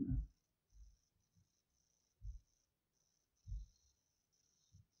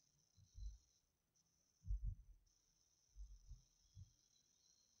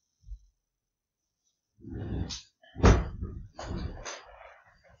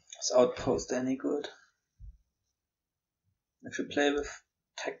 Is outpost any good? If you play with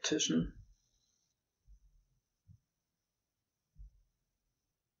tactician,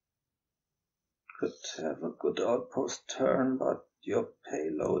 could have a good outpost turn, but your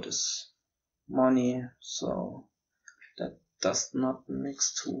payload is money, so that does not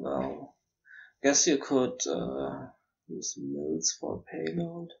mix too well. Guess you could use mills for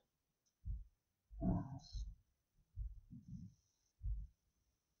payload.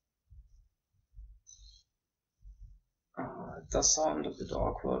 It does sound a bit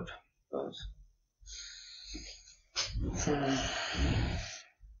awkward, but it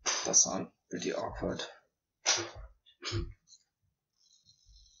does sound pretty awkward.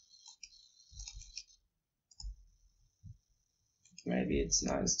 Maybe it's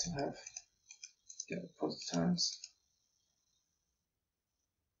nice to have the opposite turns.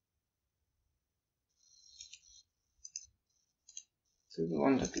 So we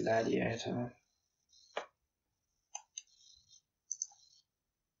want a gladiator.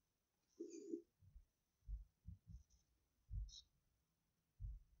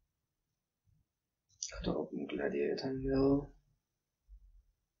 Could open gladiator mill.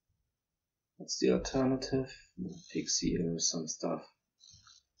 What's the alternative? Pixie or some stuff.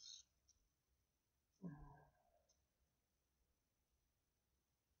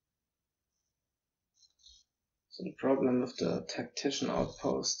 So the problem with the tactician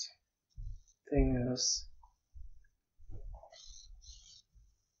outpost thing is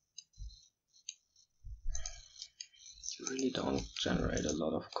you really don't generate a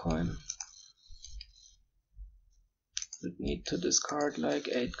lot of coin. You'd need to discard like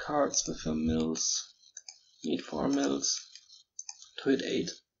 8 cards with your mills. Need 4 mills to hit 8.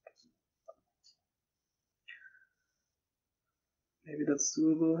 Maybe that's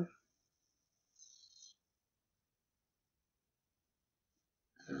doable.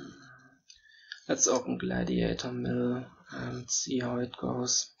 Let's open gladiator mill and see how it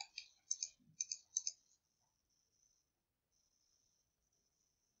goes.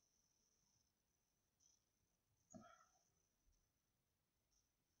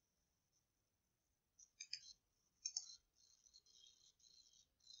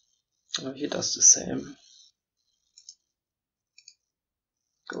 Oh, he does the same.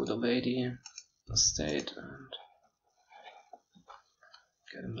 Go to Vadi, the state, and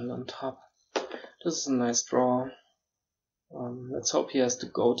get a mill on top. This is a nice draw. Let's hope he has the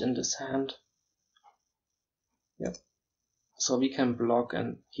goat in this hand. Yep. So we can block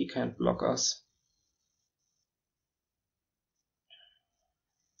and he can't block us.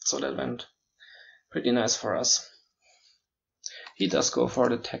 So that went pretty nice for us. He does go for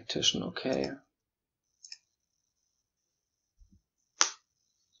the tactician, okay.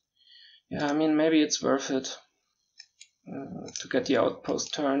 Yeah, I mean, maybe it's worth it to get the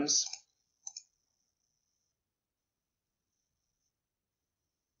outpost turns.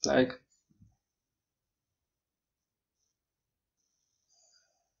 Like,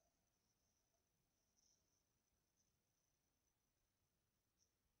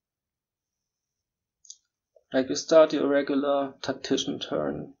 you start your regular tactician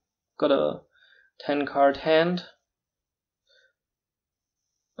turn, got a 10 card hand.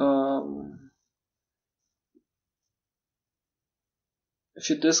 If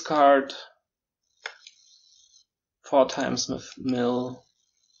you discard 4 times with mill,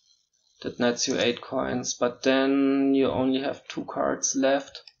 That nets you 8 coins, but then you only have 2 cards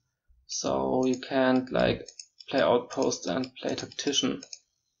left, so you can't like play Outpost and play Tactician.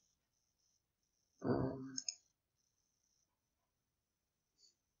 I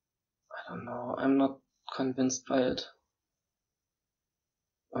don't know, I'm not convinced by it.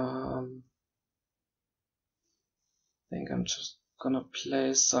 I think I'm just gonna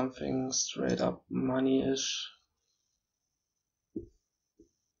play something straight up money-ish.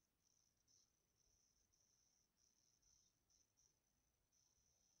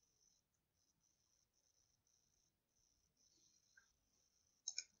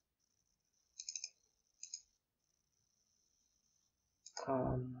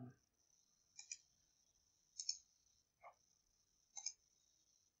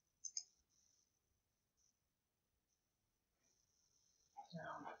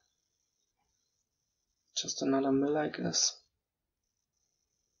 Just another mill, I guess.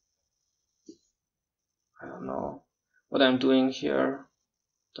 I don't know. What I'm doing here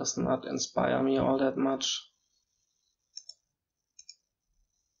does not inspire me all that much.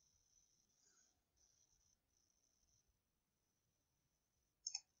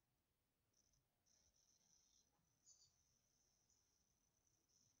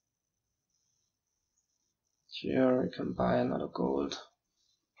 Here we can buy another gold.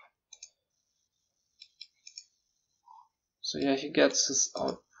 So yeah, he gets his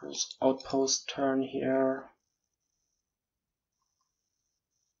outpost turn here.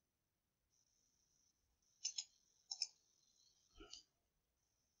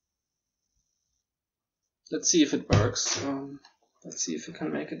 Let's see if it works. Let's see if we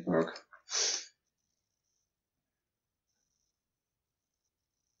can make it work.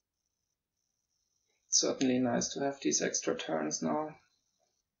 It's certainly nice to have these extra turns now.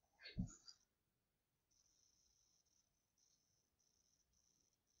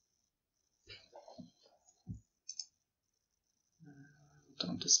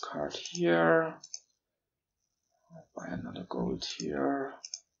 Don't discard here. I'll buy another gold here.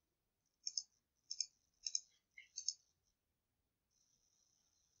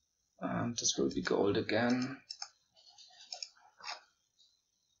 And this will be gold again.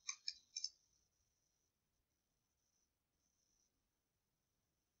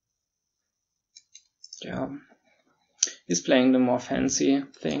 Yeah, he's playing the more fancy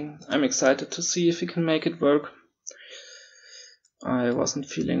thing. I'm excited to see if he can make it work. I wasn't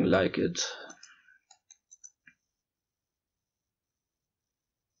feeling like it.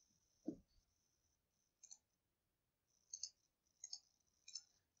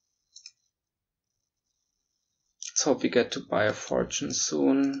 Let's hope we get to buy a fortune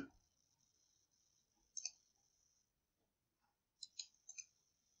soon.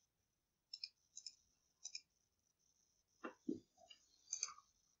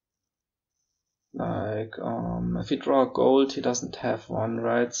 Like, if we draw gold, he doesn't have one,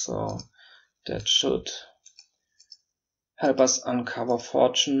 right? So that should help us uncover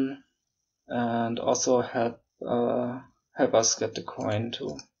fortune and also help us get the coin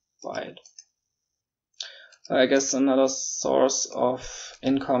to buy it. I guess another source of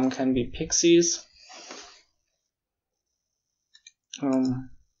income can be pixies,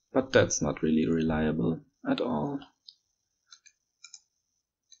 but that's not really reliable at all.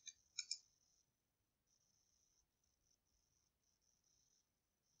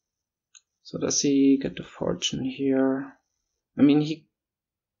 So does he get the fortune here? I mean, he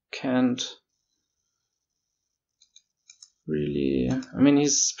can't really. I mean,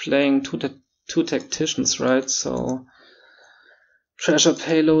 he's playing two tacticians, right? So treasure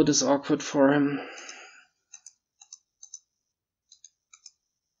payload is awkward for him.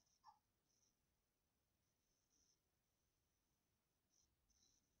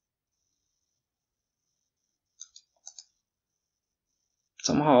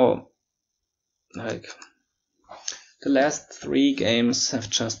 Somehow, like, the last 3 games have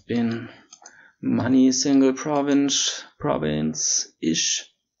just been money single province-ish.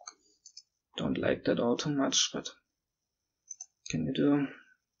 Don't like that all too much, but what can you do?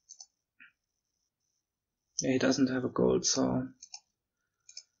 Yeah, he doesn't have a gold, so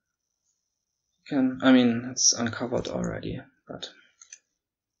I mean, it's uncovered already, but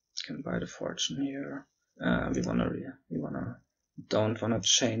can buy the fortune here. We don't wanna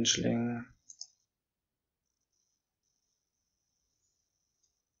changeling.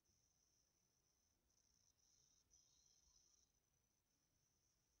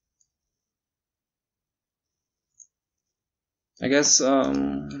 I guess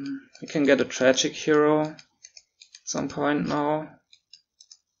we can get a tragic hero at some point now.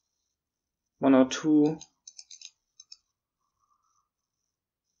 1 or 2.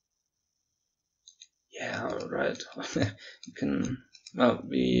 Yeah, right. You can. Well,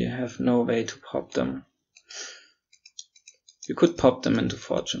 we have no way to pop them. You could pop them into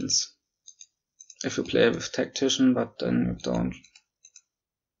fortunes if you play with tactician, but then you don't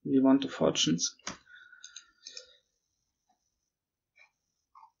really want the fortunes.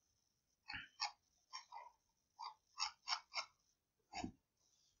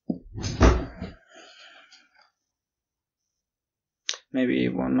 Maybe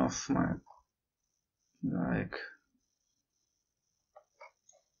one of my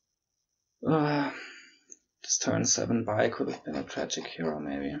this turn 7 buy could have been a tragic hero,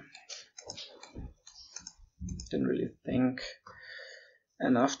 maybe. Didn't really think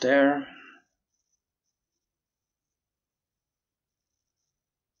enough there.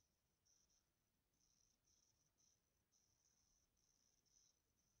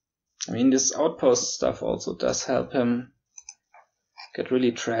 I mean, this outpost stuff also does help him get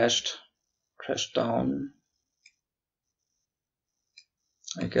really trashed down.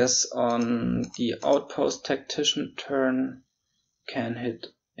 I guess on the outpost tactician turn can hit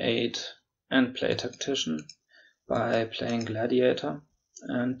 8 and play tactician by playing gladiator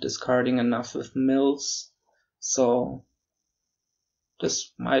and discarding enough with mills, so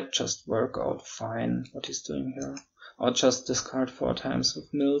this might just work out fine what he's doing here. Or just discard 4 times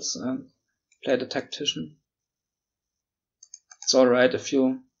with mills and play the tactician. It's alright if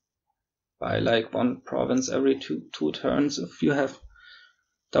you buy like 1 province every two turns if you have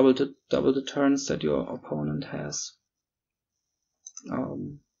double the turns that your opponent has.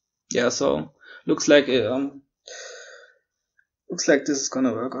 Yeah, so looks like this is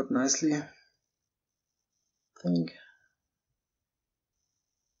gonna work out nicely, I think.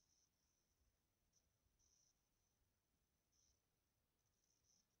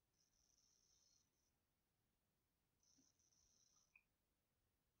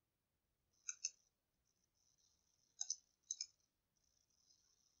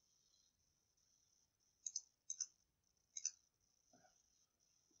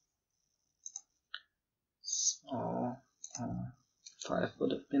 So 5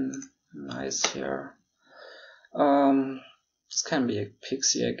 would have been nice here. This can be a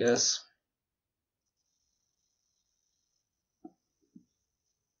pixie, I guess.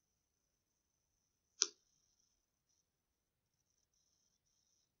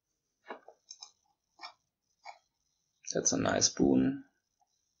 That's a nice boon.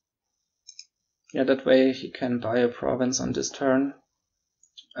 Yeah, that way he can buy a province on this turn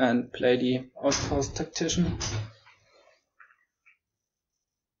and play the outpost tactician.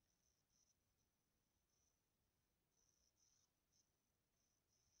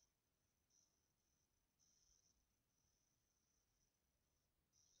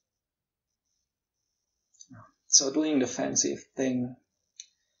 So doing the fancy thing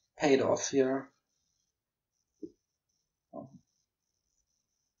paid off here.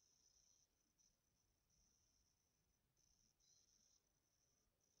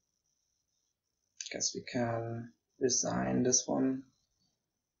 Guess we can resign this one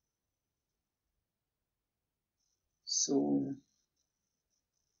soon.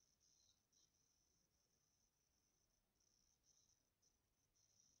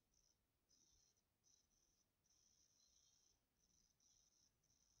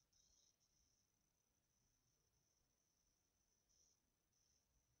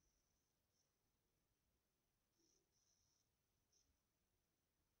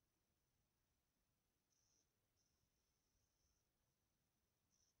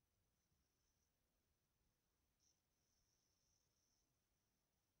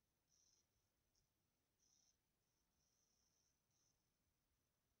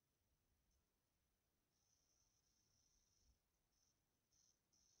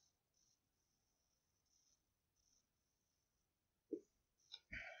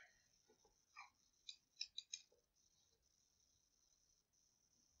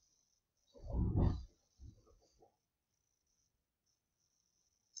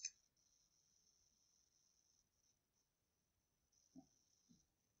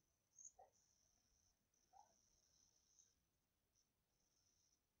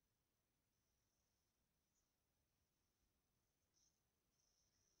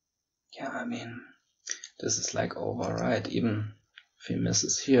 Yeah, I mean, this is like over, right? Even if he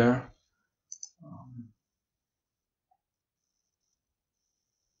misses here.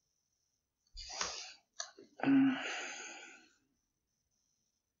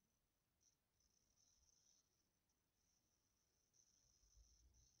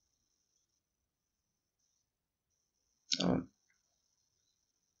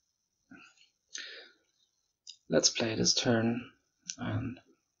 Let's play this turn and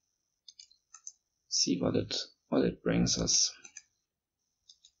see what it brings us.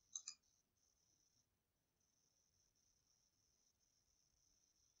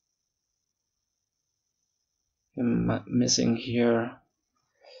 I'm missing here.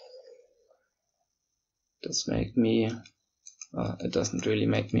 Does make me, it doesn't really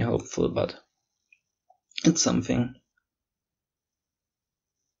make me hopeful, but it's something.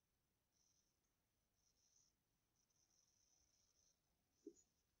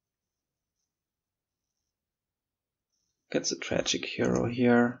 Gets a tragic hero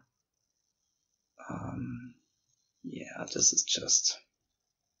here. Yeah, this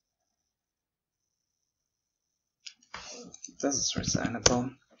is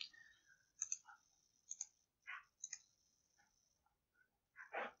resignable.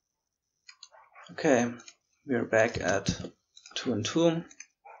 Okay, we're back at 2-2.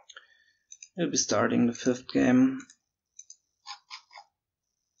 We'll be starting the 5th game.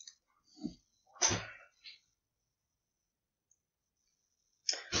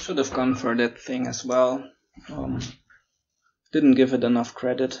 Should have gone for that thing as well. Didn't give it enough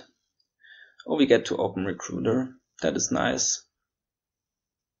credit. Oh, we get to open Recruiter. That is nice.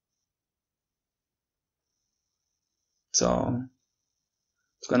 So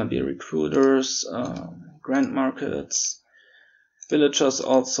it's gonna be recruiters, grand markets, villagers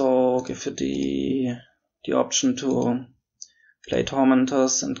also give you the option to play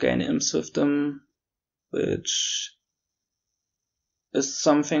tormentors and gain imps with them, which is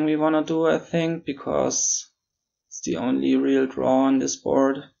something we wanna do, I think, because it's the only real draw on this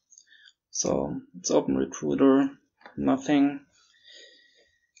board. So let's open recruiter, nothing.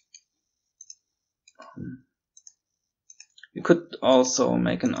 You could also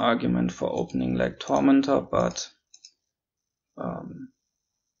make an argument for opening like Tormentor, but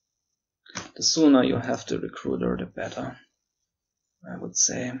the sooner you have the recruiter, the better, I would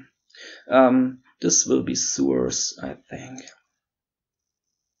say. This will be sewers, I think.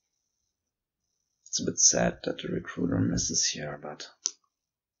 It's a bit sad that the recruiter misses here, but...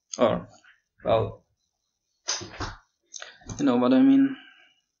 Or, well, you know what I mean.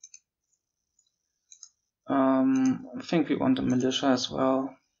 I think we want a militia as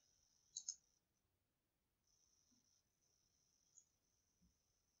well.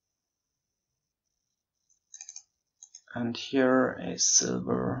 And here a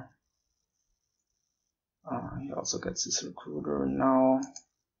silver. He also gets his recruiter now.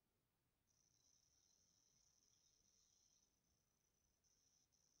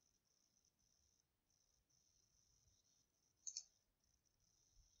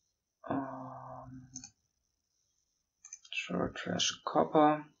 Sure, trash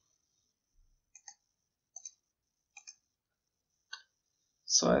copper.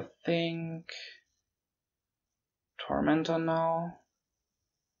 So I think Tormentor now.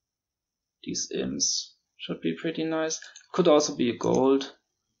 These imps should be pretty nice. Could also be a gold.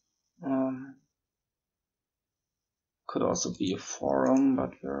 Could also be a forum,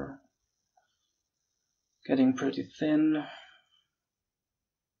 but we're getting pretty thin.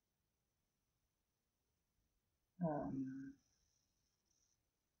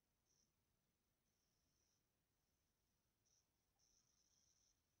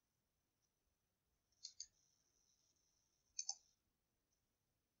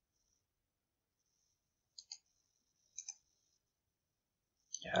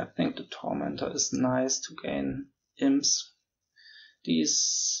 Yeah, I think the Tormentor is nice to gain imps.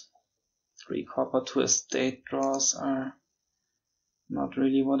 These 3 copper to estate draws are not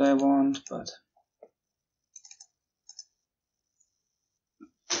really what I want, but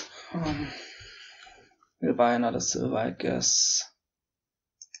we'll buy another silver, I guess.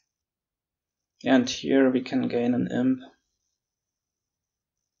 And here we can gain an imp.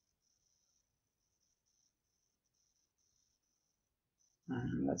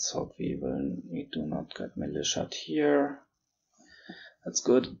 Let's hope we do not get militiaed here. That's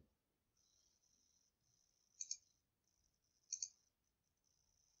good.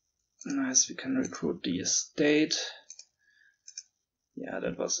 Nice, we can recruit the estate. Yeah,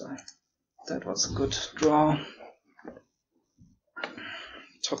 that was a good draw.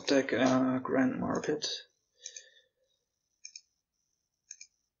 Top deck, grand market.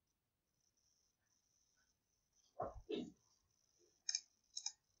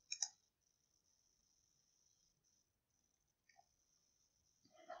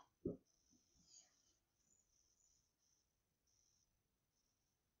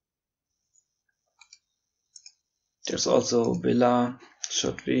 There's also villa.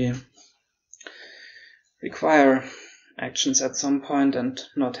 Should we require actions at some point and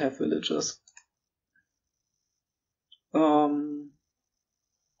not have villagers?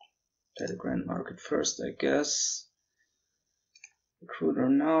 Play the Grand Market first, I guess. Recruiter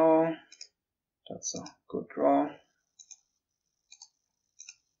now. That's a good draw.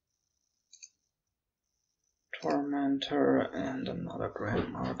 Tormentor and another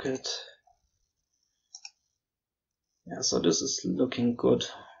Grand Market. Yeah, so this is looking good.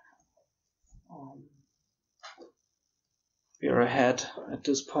 We are ahead at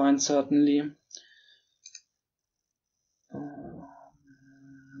this point, certainly.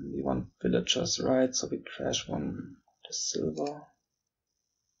 We want villagers, right? So we crash one the silver.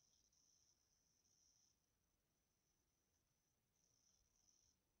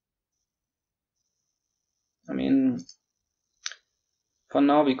 I mean, for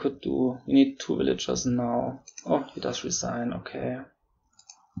now we need 2 villagers now. Oh, he does resign, okay.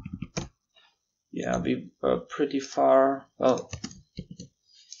 Yeah, we were pretty far. Well,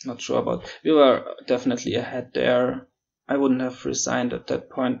 not sure about. We were definitely ahead there. I wouldn't have resigned at that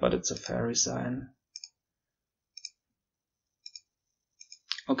point, but it's a fair resign.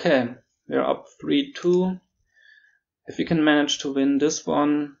 Okay, we're up 3-2. If we can manage to win this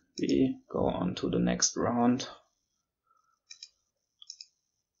one, we go on to the next round.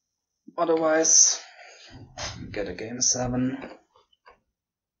 Otherwise, we get a game 7.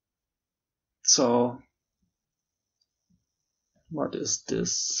 So, what is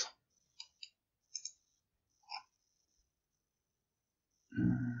this?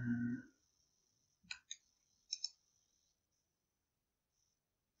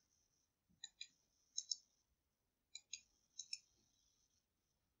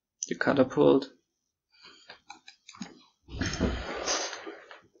 The Catapult.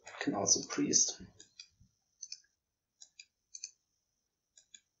 Can also Priest.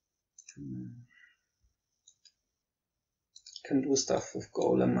 Can do stuff with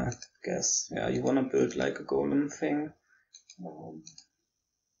Golem, I guess. Yeah, you wanna build like a Golem thing.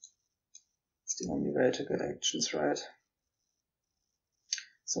 It's the only way to get actions right.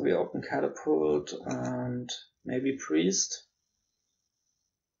 So we open Catapult and maybe Priest.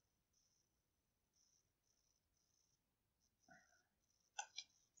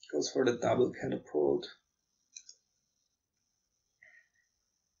 Goes for the double Catapult.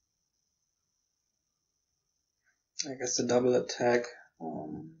 I guess the double attack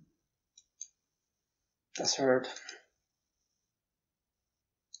does hurt.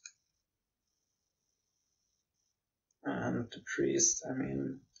 And the Priest, I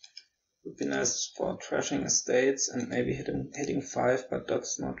mean, would be nice for trashing estates and maybe hitting 5, but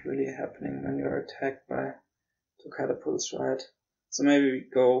that's not really happening when you're attacked by 2 catapults, right? So maybe we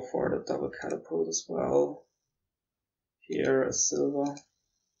go for the double Catapult as well. Here a silver.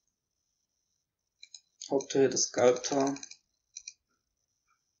 Hope to hit a Sculptor.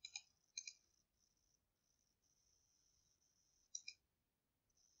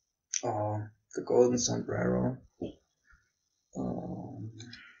 Oh, the golden sombrero.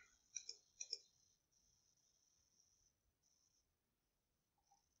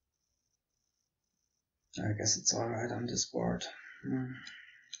 I guess it's alright on this board.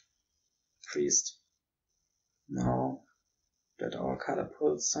 Priest. Now that our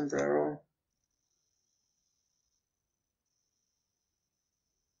Catapult sombrero.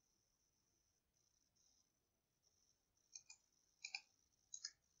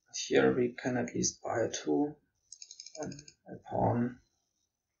 Here we can at least buy 2 and a pawn.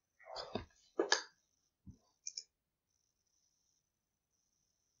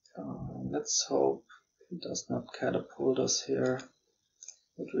 Let's hope he does not catapult us here.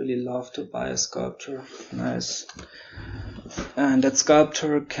 Would really love to buy a Sculptor. Nice. And that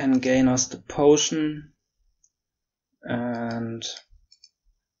Sculptor can gain us the potion. And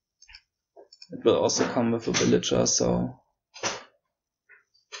it will also come with a villager, so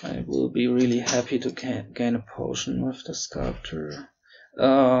I will be really happy to gain a potion with the Sculptor.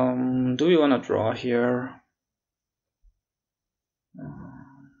 Do we want to draw here?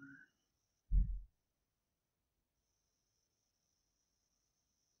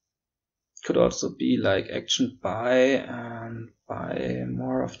 Could also be like action buy and buy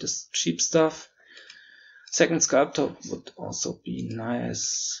more of this cheap stuff. Second Sculptor would also be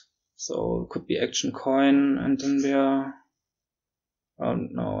nice. So it could be action coin and then we are... Oh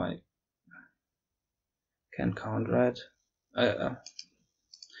no, I can't count, right?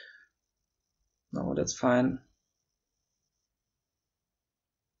 No, that's fine.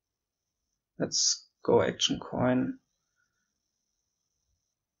 Let's go action coin.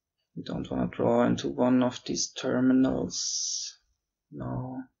 We don't want to draw into one of these terminals.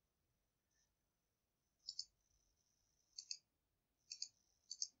 No.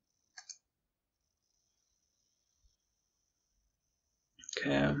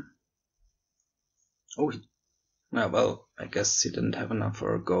 Okay. Oh, yeah, well, I guess he didn't have enough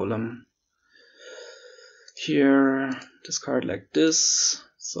for a golem. Here, discard like this,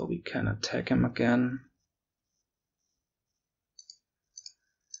 so we can attack him again.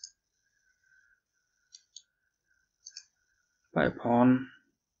 By a pawn.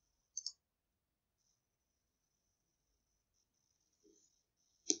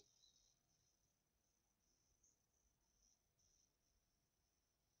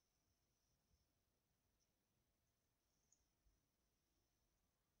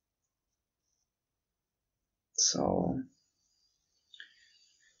 So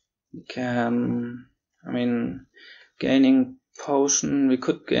we can, gaining potion, we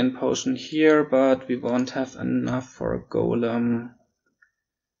could gain potion here, but we won't have enough for a golem.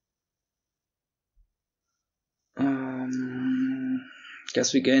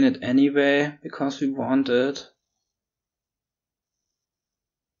 Guess we gain it anyway, because we want it.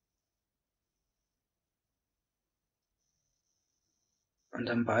 And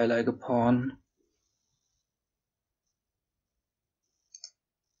then buy like a pawn.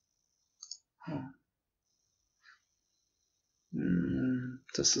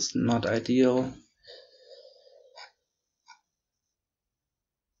 This is not ideal.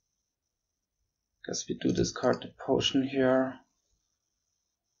 Guess we do discard the potion here.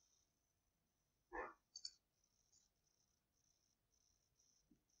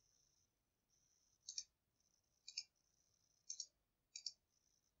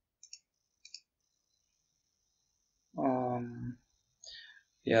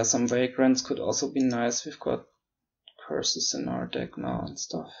 Yeah, some Vagrants could also be nice. We've got curses in our deck now and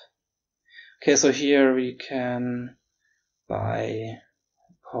stuff. Okay, so here we can buy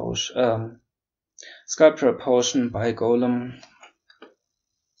potion, Sculptor a potion, buy golem.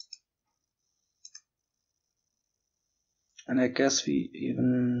 And I guess we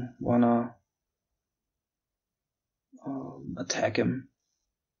even wanna attack him.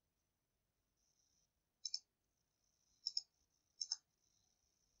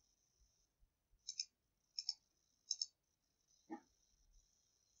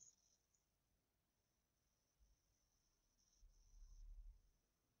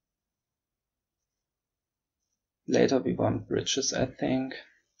 Later we want bridges, I think,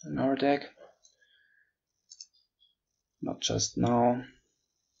 in our deck. Not just now.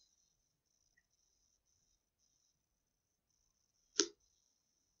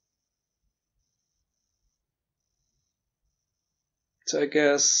 So I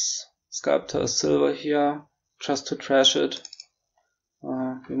guess Sculptor silver here, just to trash it.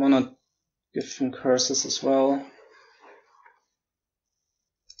 We wanna give him curses as well.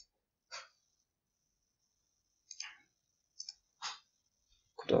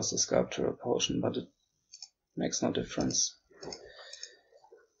 Could also Sculptor a potion, but it makes no difference.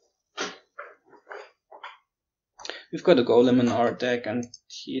 We've got a golem in our deck and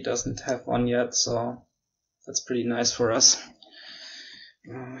he doesn't have one yet, so that's pretty nice for us.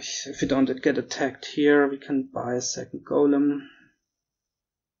 If we don't get attacked here, we can buy a second golem.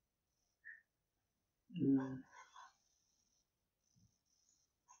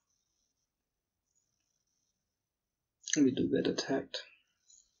 We do get attacked.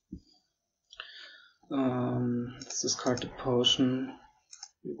 Let's discard the potion.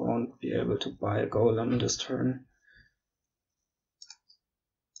 We won't be able to buy a golem this turn.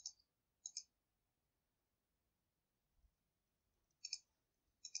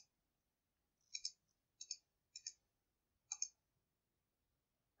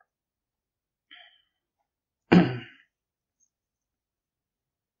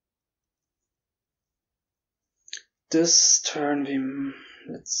 This turn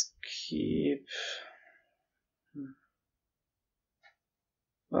let's keep.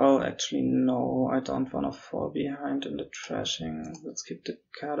 Well, actually no, I don't want to fall behind in the trashing. Let's keep the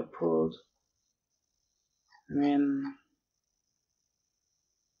Catapult.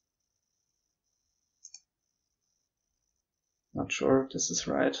 Not sure if this is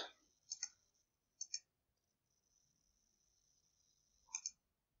right.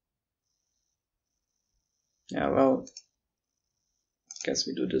 Yeah, well, guess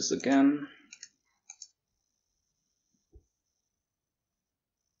we do this again.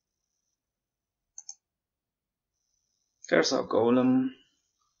 There's our golem.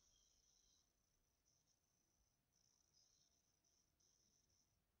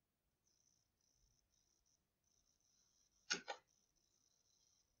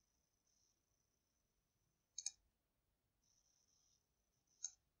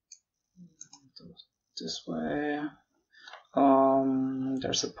 This way.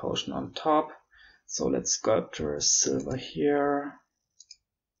 There's a potion on top. So let's Sculptor silver here.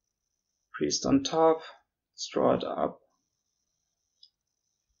 priest on top. Let's draw it up.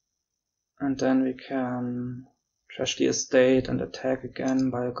 And then we can trash the estate and attack again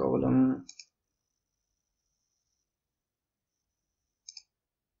by a golem.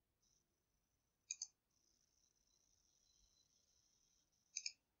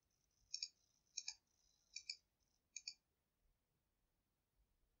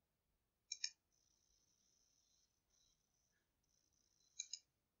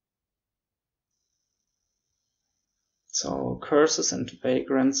 So curses and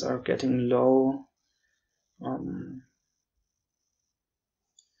vagrants are getting low.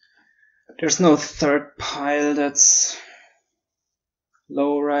 There's no third pile that's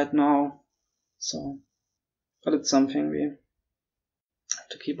low right now, so but it's something we have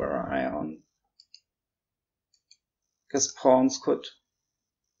to keep our eye on. Guess pawns could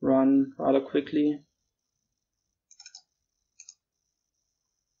run rather quickly.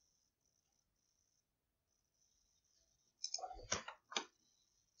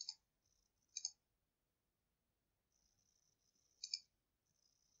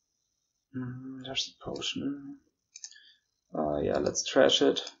 There's a potion. Yeah, let's trash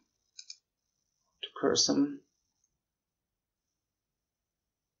it to curse him.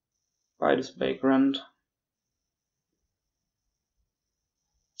 Buy this vagrant.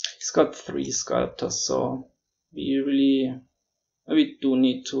 He's got 3 sculptors, so we do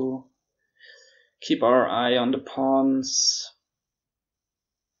need to keep our eye on the pawns.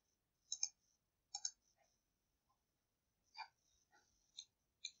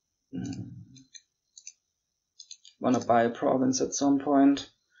 Wanna buy a province at some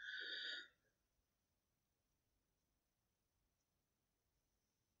point.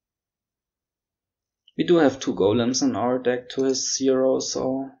 We do have 2 golems in our deck to his 0,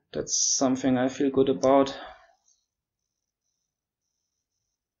 so that's something I feel good about.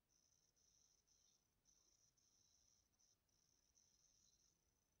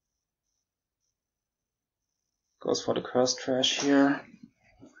 Goes for the curse trash here.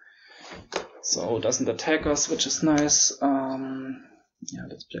 So doesn't attack us, which is nice. Yeah,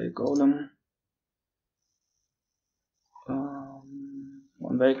 let's play a golem.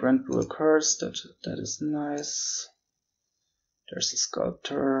 1 vagrant brew a curse, that is nice. There's a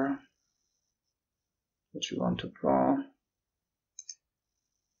sculptor, which we want to draw.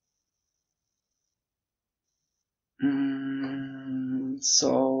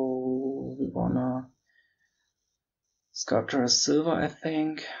 So we wanna sculptor a silver, I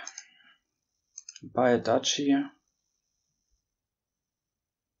think. Buy a duchy.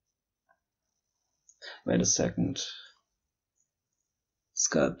 Wait a second.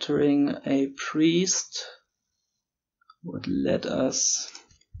 Sculpturing a priest would let us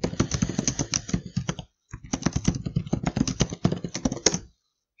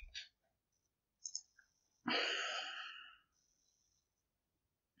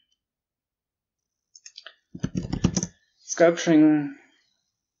sculpturing.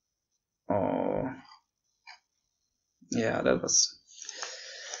 Oh, yeah, that was.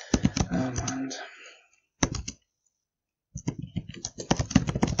 Mind.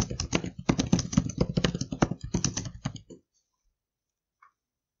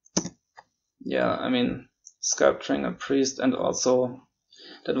 Yeah, I mean, sculpturing a priest, and also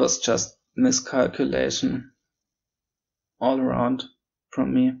that was just miscalculation all around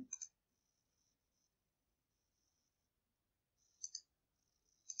from me.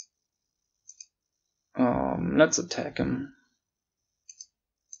 Let's attack him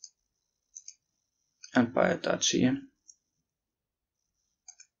and buy a duchy.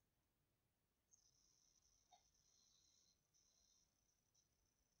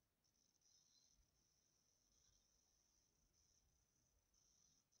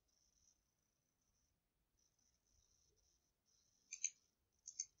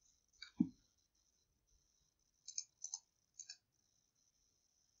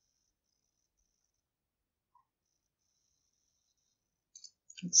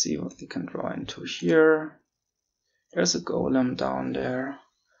 Let's see what we can draw into here. There's a golem down there.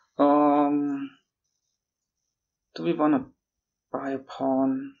 Do we want to buy a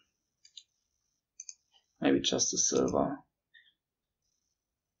pawn? Maybe just a silver.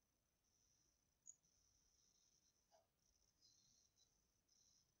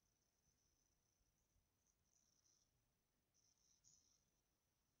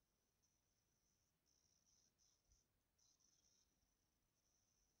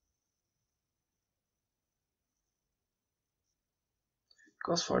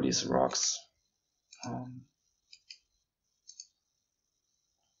 Goes for these rocks.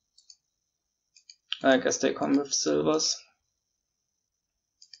 I guess they come with silvers.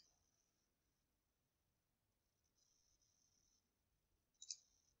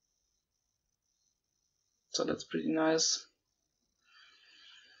 So that's pretty nice.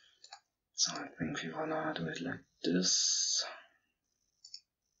 So I think we wanna do it like this.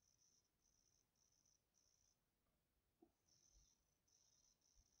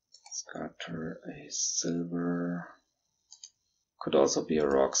 Sculptor a silver. Could also be a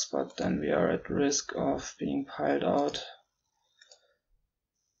rocks, but then we are at risk of being piled out.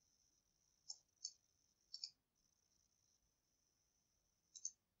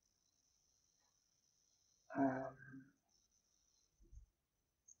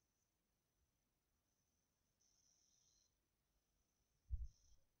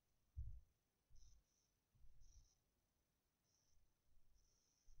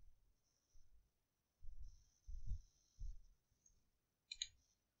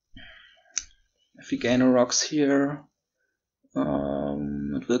 If we gain a rocks here,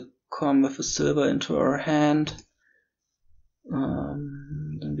 it will come with a silver into our hand.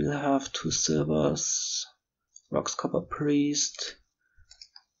 Then we'll have 2 silvers, rocks, copper, priest.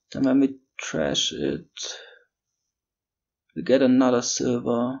 Then when we trash it, we get another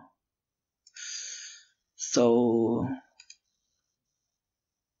silver. So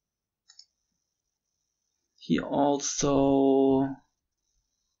he also,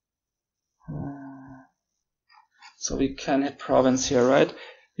 so we can hit province here, right?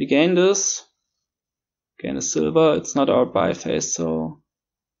 We gain this, gain a silver. It's not our buy phase, so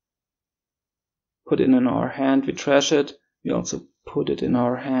put it in our hand. We trash it. We also put it in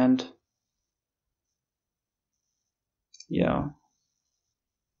our hand. Yeah.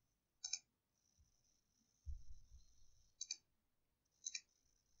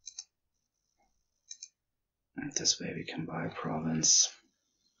 And this way we can buy province.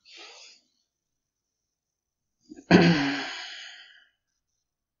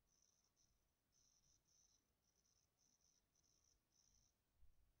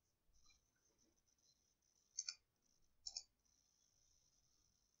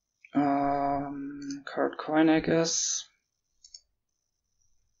 Card coin, I guess.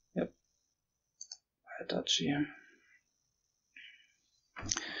 Yep. Buy a duchy.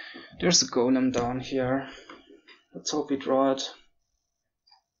 There's a golem down here. Let's hope we draw it.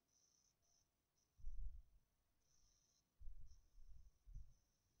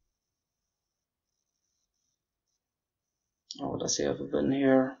 Oh, does he have a win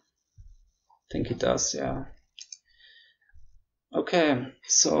here? I think he does, yeah. Okay,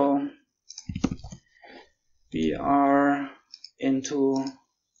 so we are into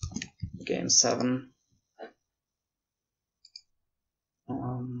game 7.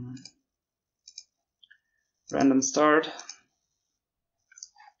 Random start.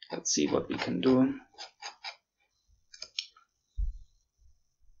 Let's see what we can do.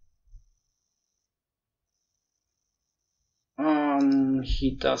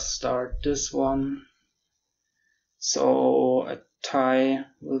 He does start this one, so a tie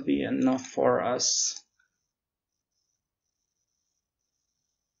will be enough for us.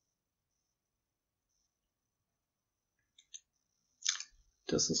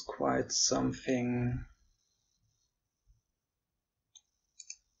 This is quite something.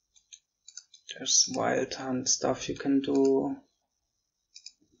 There's wild hunt stuff you can do.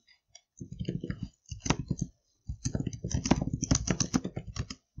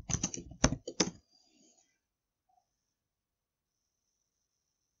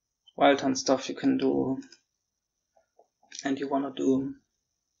 Wild hunt stuff you can do, and you wanna do.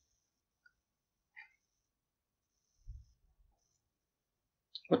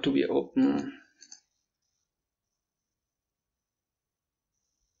 What do we open?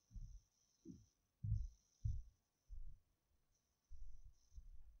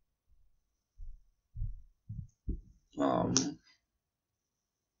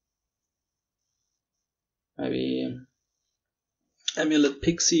 Maybe Amulet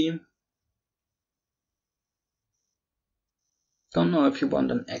Pixie. Don't know if you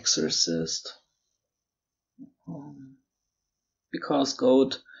want an Exorcist. Because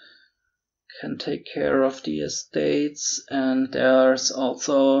gold can take care of the estates, and there's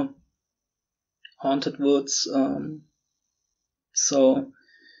also haunted woods, so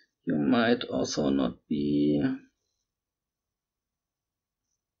you might also not be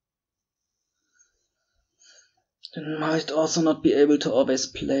able to always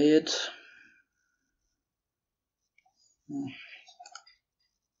play it.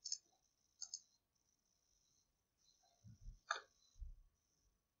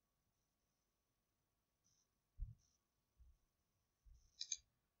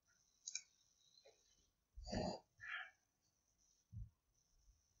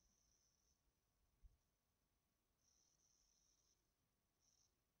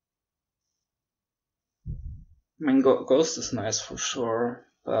 I mean, Ghost is nice for sure,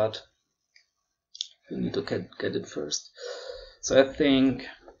 but we need to get it first. So I think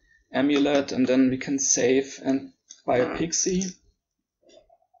Amulet, and then we can save and buy a Pixie.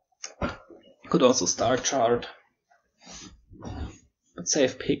 Could also Star Chart, but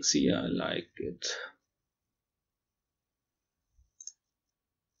save Pixie, I like it.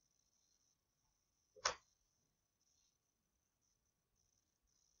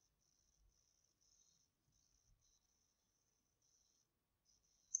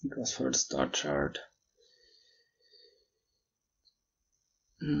 It goes for the Star Chart.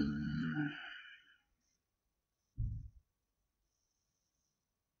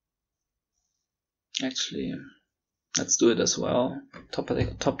 Actually, let's do it as well. Top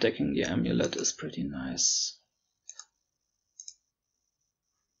decking the Amulet is pretty nice.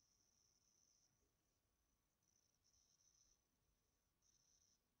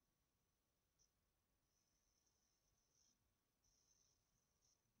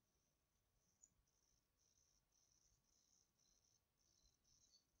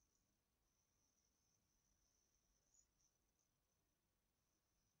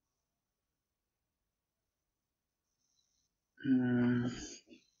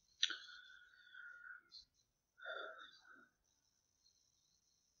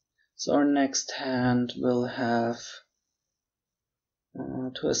 So our next hand will have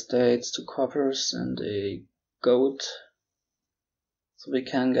 2 estates, 2 coppers, and a goat. So we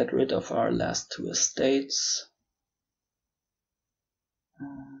can get rid of our last 2 estates.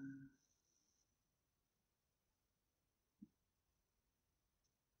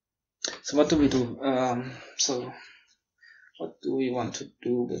 So what do we do? So what do we want to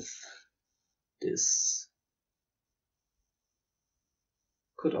do with this?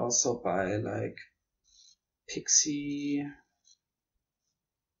 Could also buy like Pixie.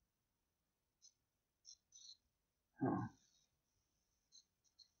 Oh.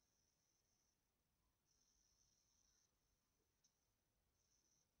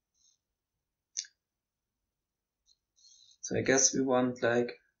 So I guess we want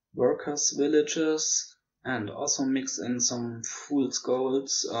like workers' villages and also mix in some fool's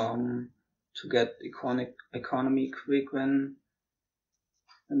golds to get economy quick when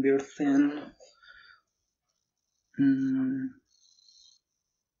we're thin.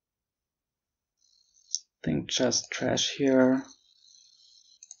 Think just trash here.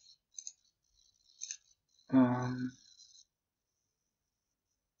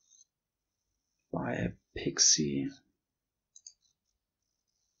 Buy a Pixie.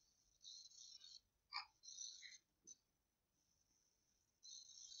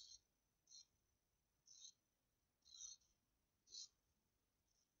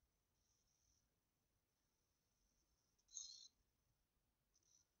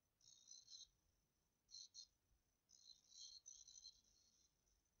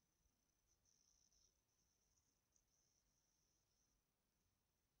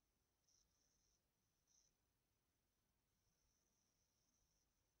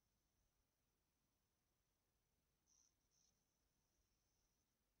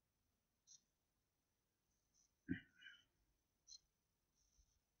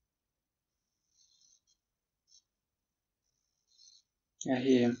 Yeah,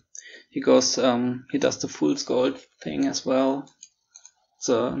 he goes he does the fool's gold thing as well. It's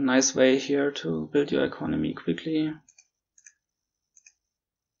a nice way here to build your economy quickly.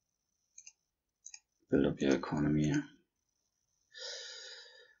 Build up your economy.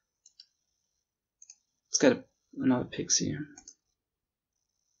 Let's get another Pixie.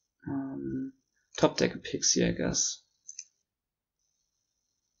 Top deck a Pixie, I guess.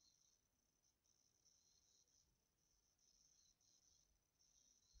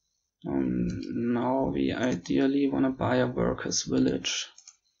 Now we ideally want to buy a workers' village,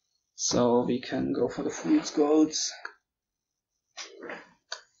 so we can go for the fool's golds.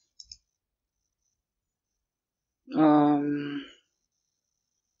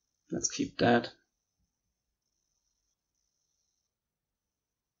 Let's keep that.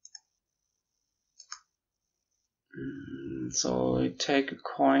 So we take a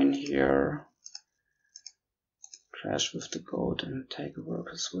coin here, crash with the goat, and take a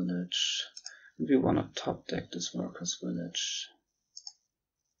workers' village. We want to top deck this workers' village.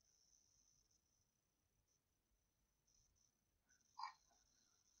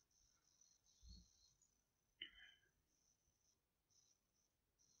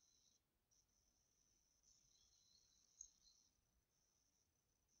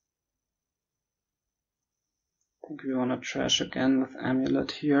 I think we want to trash again with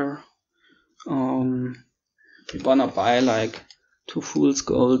Amulet here. We want to buy like 2 fool's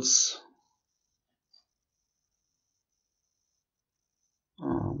golds.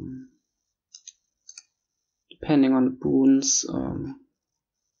 depending on the boons,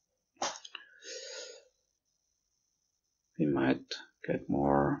 we might get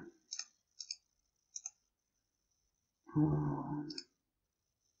more.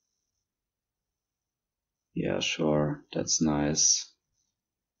 Yeah, sure, that's nice.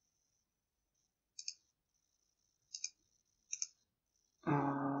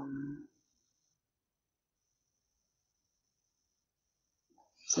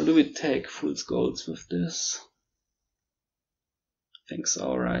 So do we take fool's golds with this? I think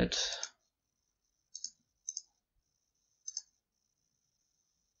so, right?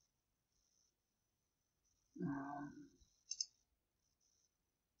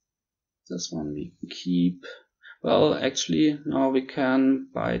 This one we can keep. Well, actually, now we can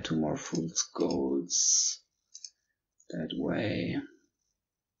buy 2 more fool's golds that way.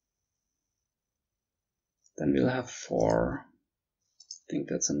 Then we'll have 4. I think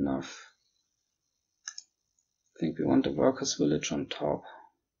that's enough. I think we want the workers' village on top.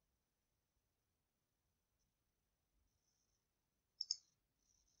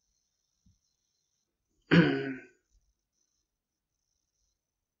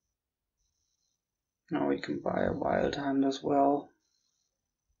 Now we can buy a wild hunt as well.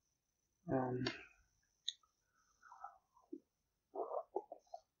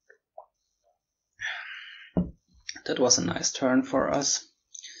 That was a nice turn for us.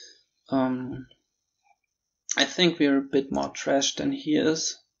 I think we're a bit more trash than he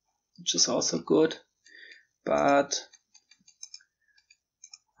is, which is also good. But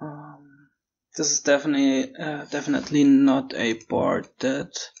this is definitely not a board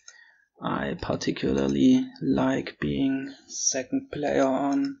that I particularly like being second player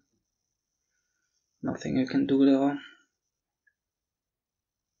on. Nothing you can do though.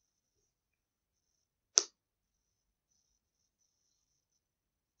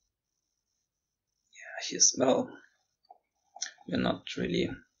 Yeah, well, we're not really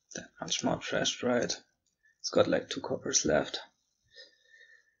that much more trashed, right? It's got like 2 coppers left.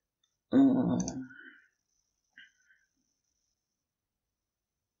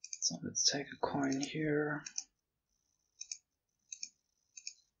 So let's take a coin here.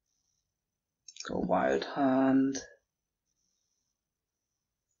 Go wild hunt.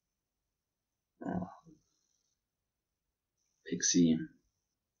 Pixie.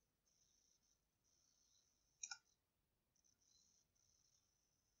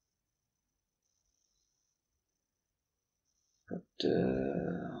 Put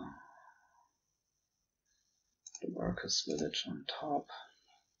the workers' village on top.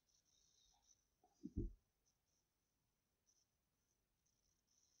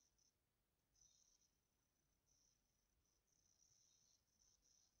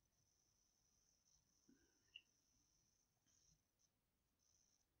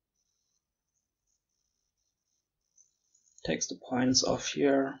 Takes the points off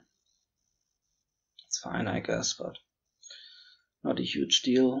here. It's fine, I guess, but not a huge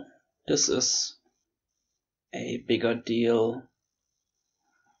deal. This is a bigger deal.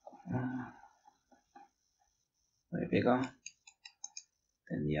 Way bigger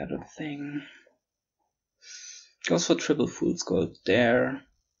than the other thing. Goes for triple fool's gold there.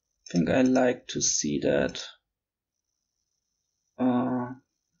 I think I like to see that.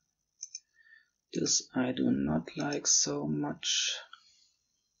 This I do not like so much.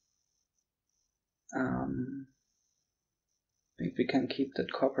 I think we can keep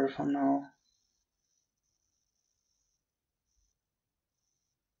that copper for now.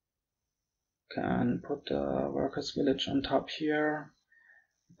 Can put the workers' village on top here.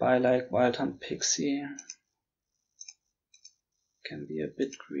 Buy like wild hunt pixie. Can be a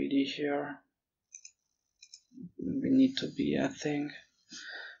bit greedy here. We need to be, I think,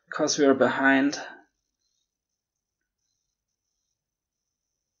 because we are behind.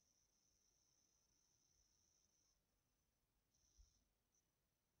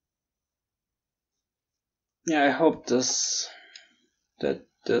 Yeah, I hope that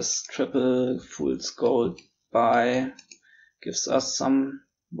this triple fool's gold buy gives us some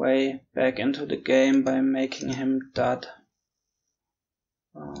way back into the game by making him dud.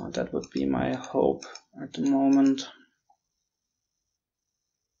 That would be my hope at the moment.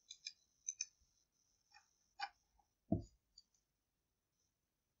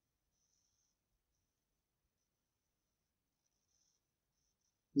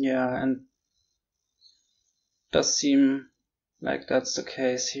 Yeah, and does seem like that's the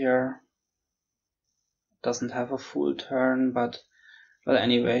case here. Doesn't have a full turn, but well,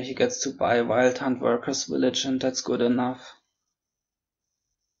 anyway, he gets to buy Wild Hunt Workers Village, and that's good enough.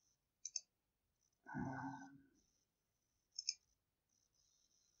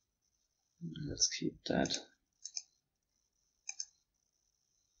 Let's keep that.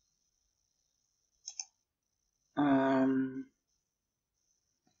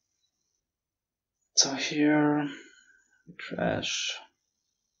 So here we trash.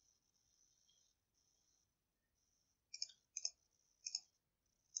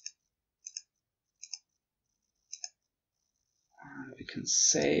 We can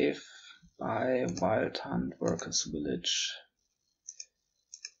save by Wild Hunt Workers Village.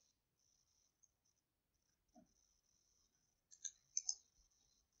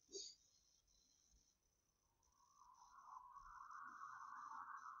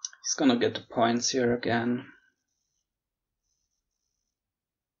 He's gonna get the points here again.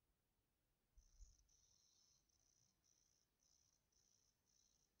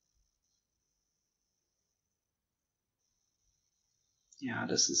 Yeah,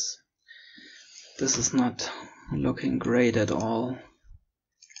 this is not looking great at all.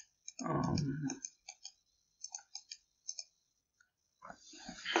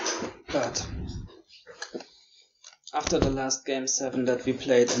 But after the last game 7 that we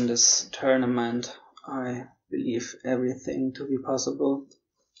played in this tournament, I believe everything to be possible.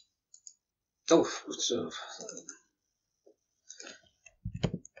 Oh,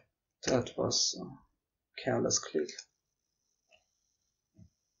 that was a careless click.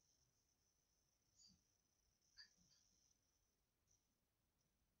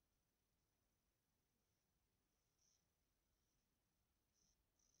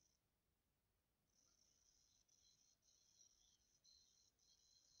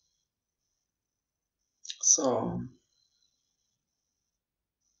 So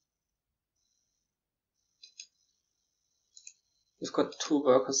we've got 2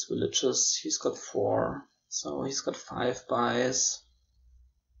 workers villages, he's got 4, so he's got 5 buys.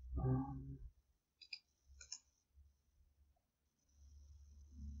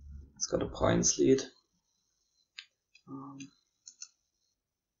 He's got a points lead.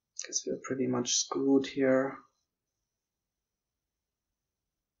 Guess we're pretty much screwed here.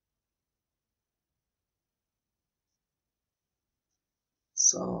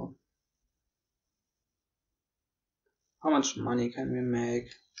 So how much money can we make?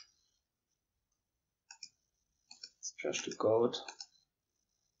 Let's trash the goat.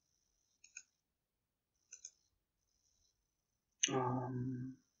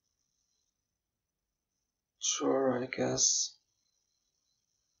 Sure, I guess.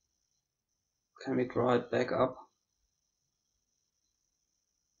 Can we draw it back up?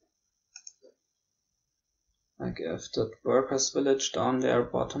 Like if the workers village down there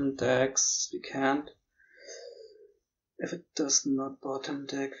bottom decks, we can't. If it does not bottom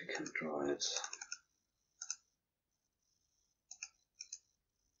deck, we can draw it.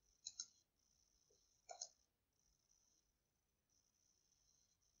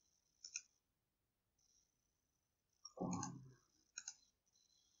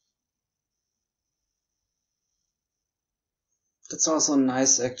 That's also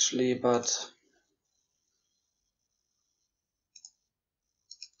nice actually, but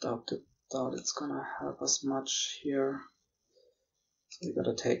doubt it's gonna help us much here. So we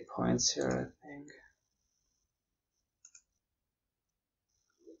gotta take points here, I think.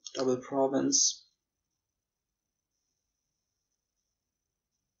 Double province.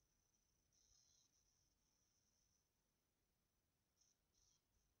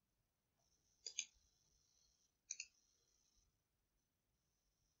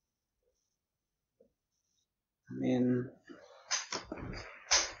 I mean,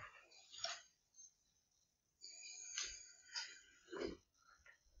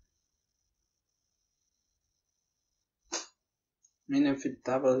 if we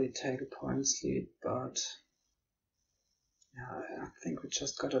double, we take a points lead, but yeah, I think we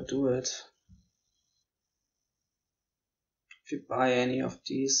just gotta do it. If you buy any of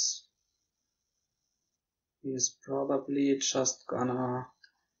these, he is probably just gonna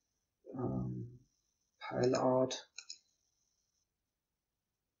pile out.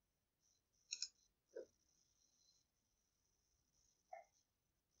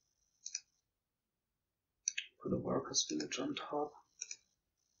 Put a workers village on top.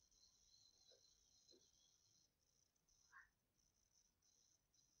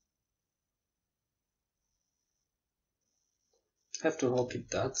 Have to hope he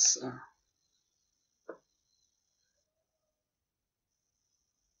does.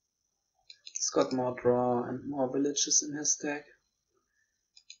 He's got more draw and more villages in his deck.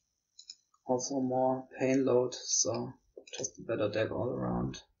 Also more payload, so just a better deck all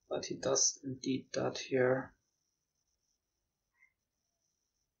around. But he does indeed that here.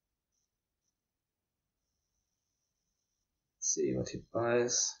 Let's see what he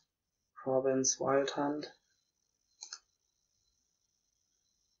buys. Province Wild Hunt.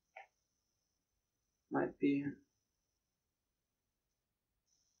 Might be.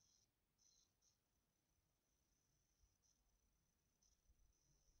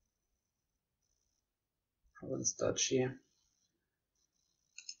 against duchy.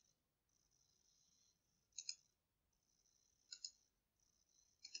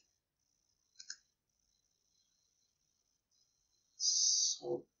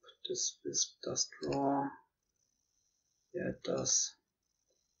 So this wisp does draw. Yeah, it does.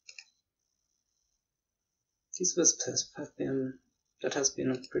 These wisps have been, that has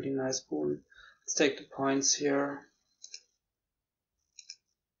been a pretty nice boon. Let's take the points here.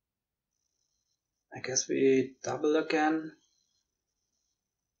 I guess we double again.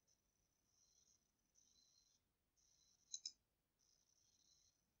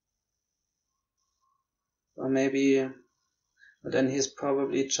 Or maybe, but then he's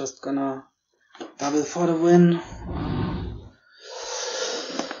probably just gonna double for the win.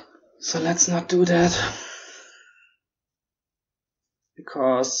 So let's not do that.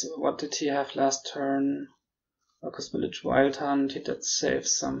 Because what did he have last turn? Workers Village Wild Hunt, he did save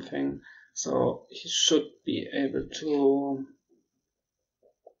something. So he should be able to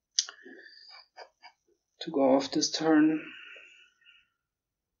go off this turn.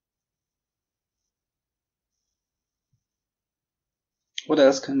 What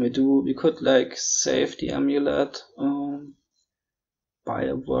else can we do? We could like save the amulet, buy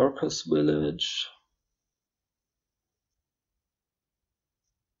a workers village.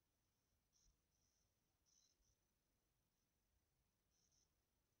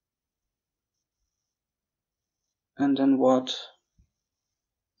 And then what?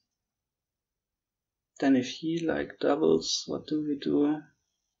 Then if he like doubles, what do we do?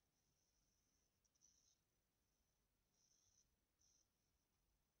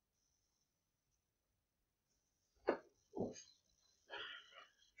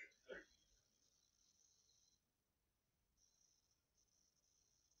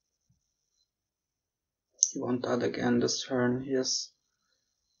 He won't that again this turn. He has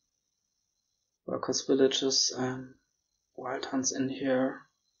workers villages and wild hunts in here.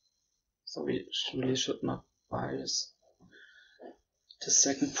 So we really should not buy this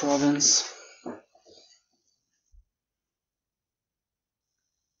second province.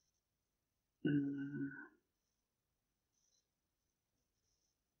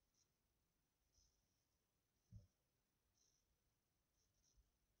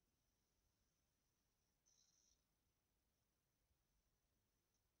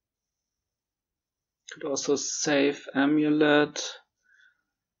 Could also save amulet,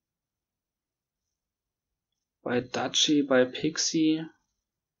 by duchy, by pixie.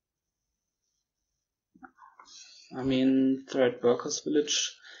 I mean, third workers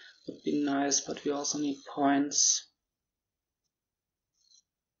village would be nice, but we also need points.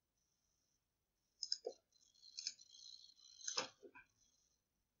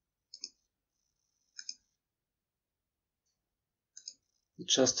 We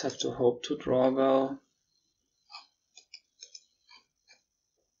just have to hope to draw well.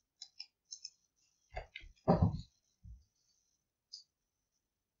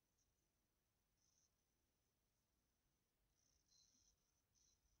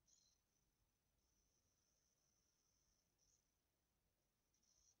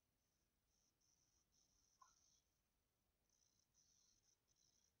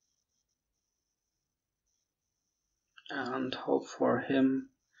 And hope for him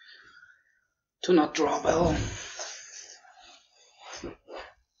to not draw well.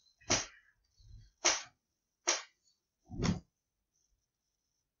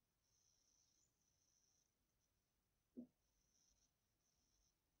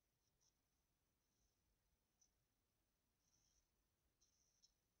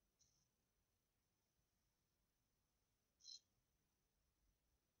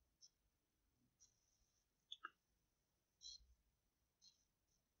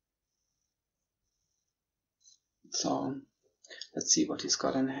 So let's see what he's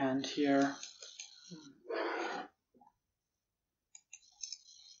got in hand here.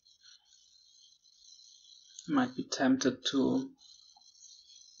 Might be tempted to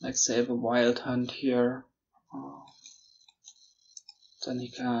like save a wild hunt here. Then he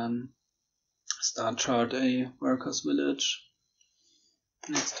can start chart a workers village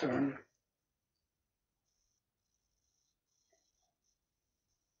next turn.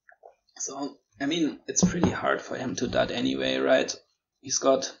 So I mean, it's pretty hard for him to dot anyway, right? He's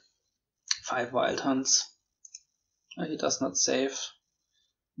got 5 wild hunts. He does not save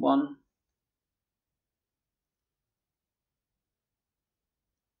 1.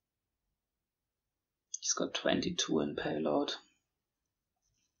 He's got 22 in payload.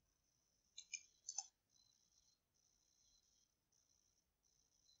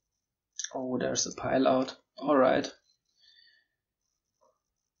 Oh, there's a pile out. Alright.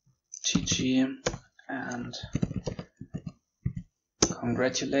 GG. And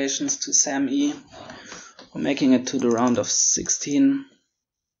congratulations to SamE for making it to the round of 16.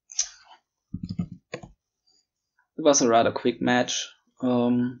 It was a rather quick match.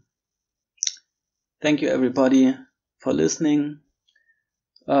 Thank you everybody for listening.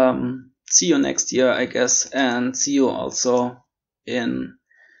 See you next year, I guess, and see you also in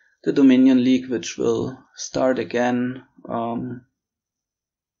the Dominion League, which will start again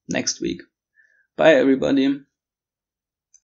next week. Bye everybody.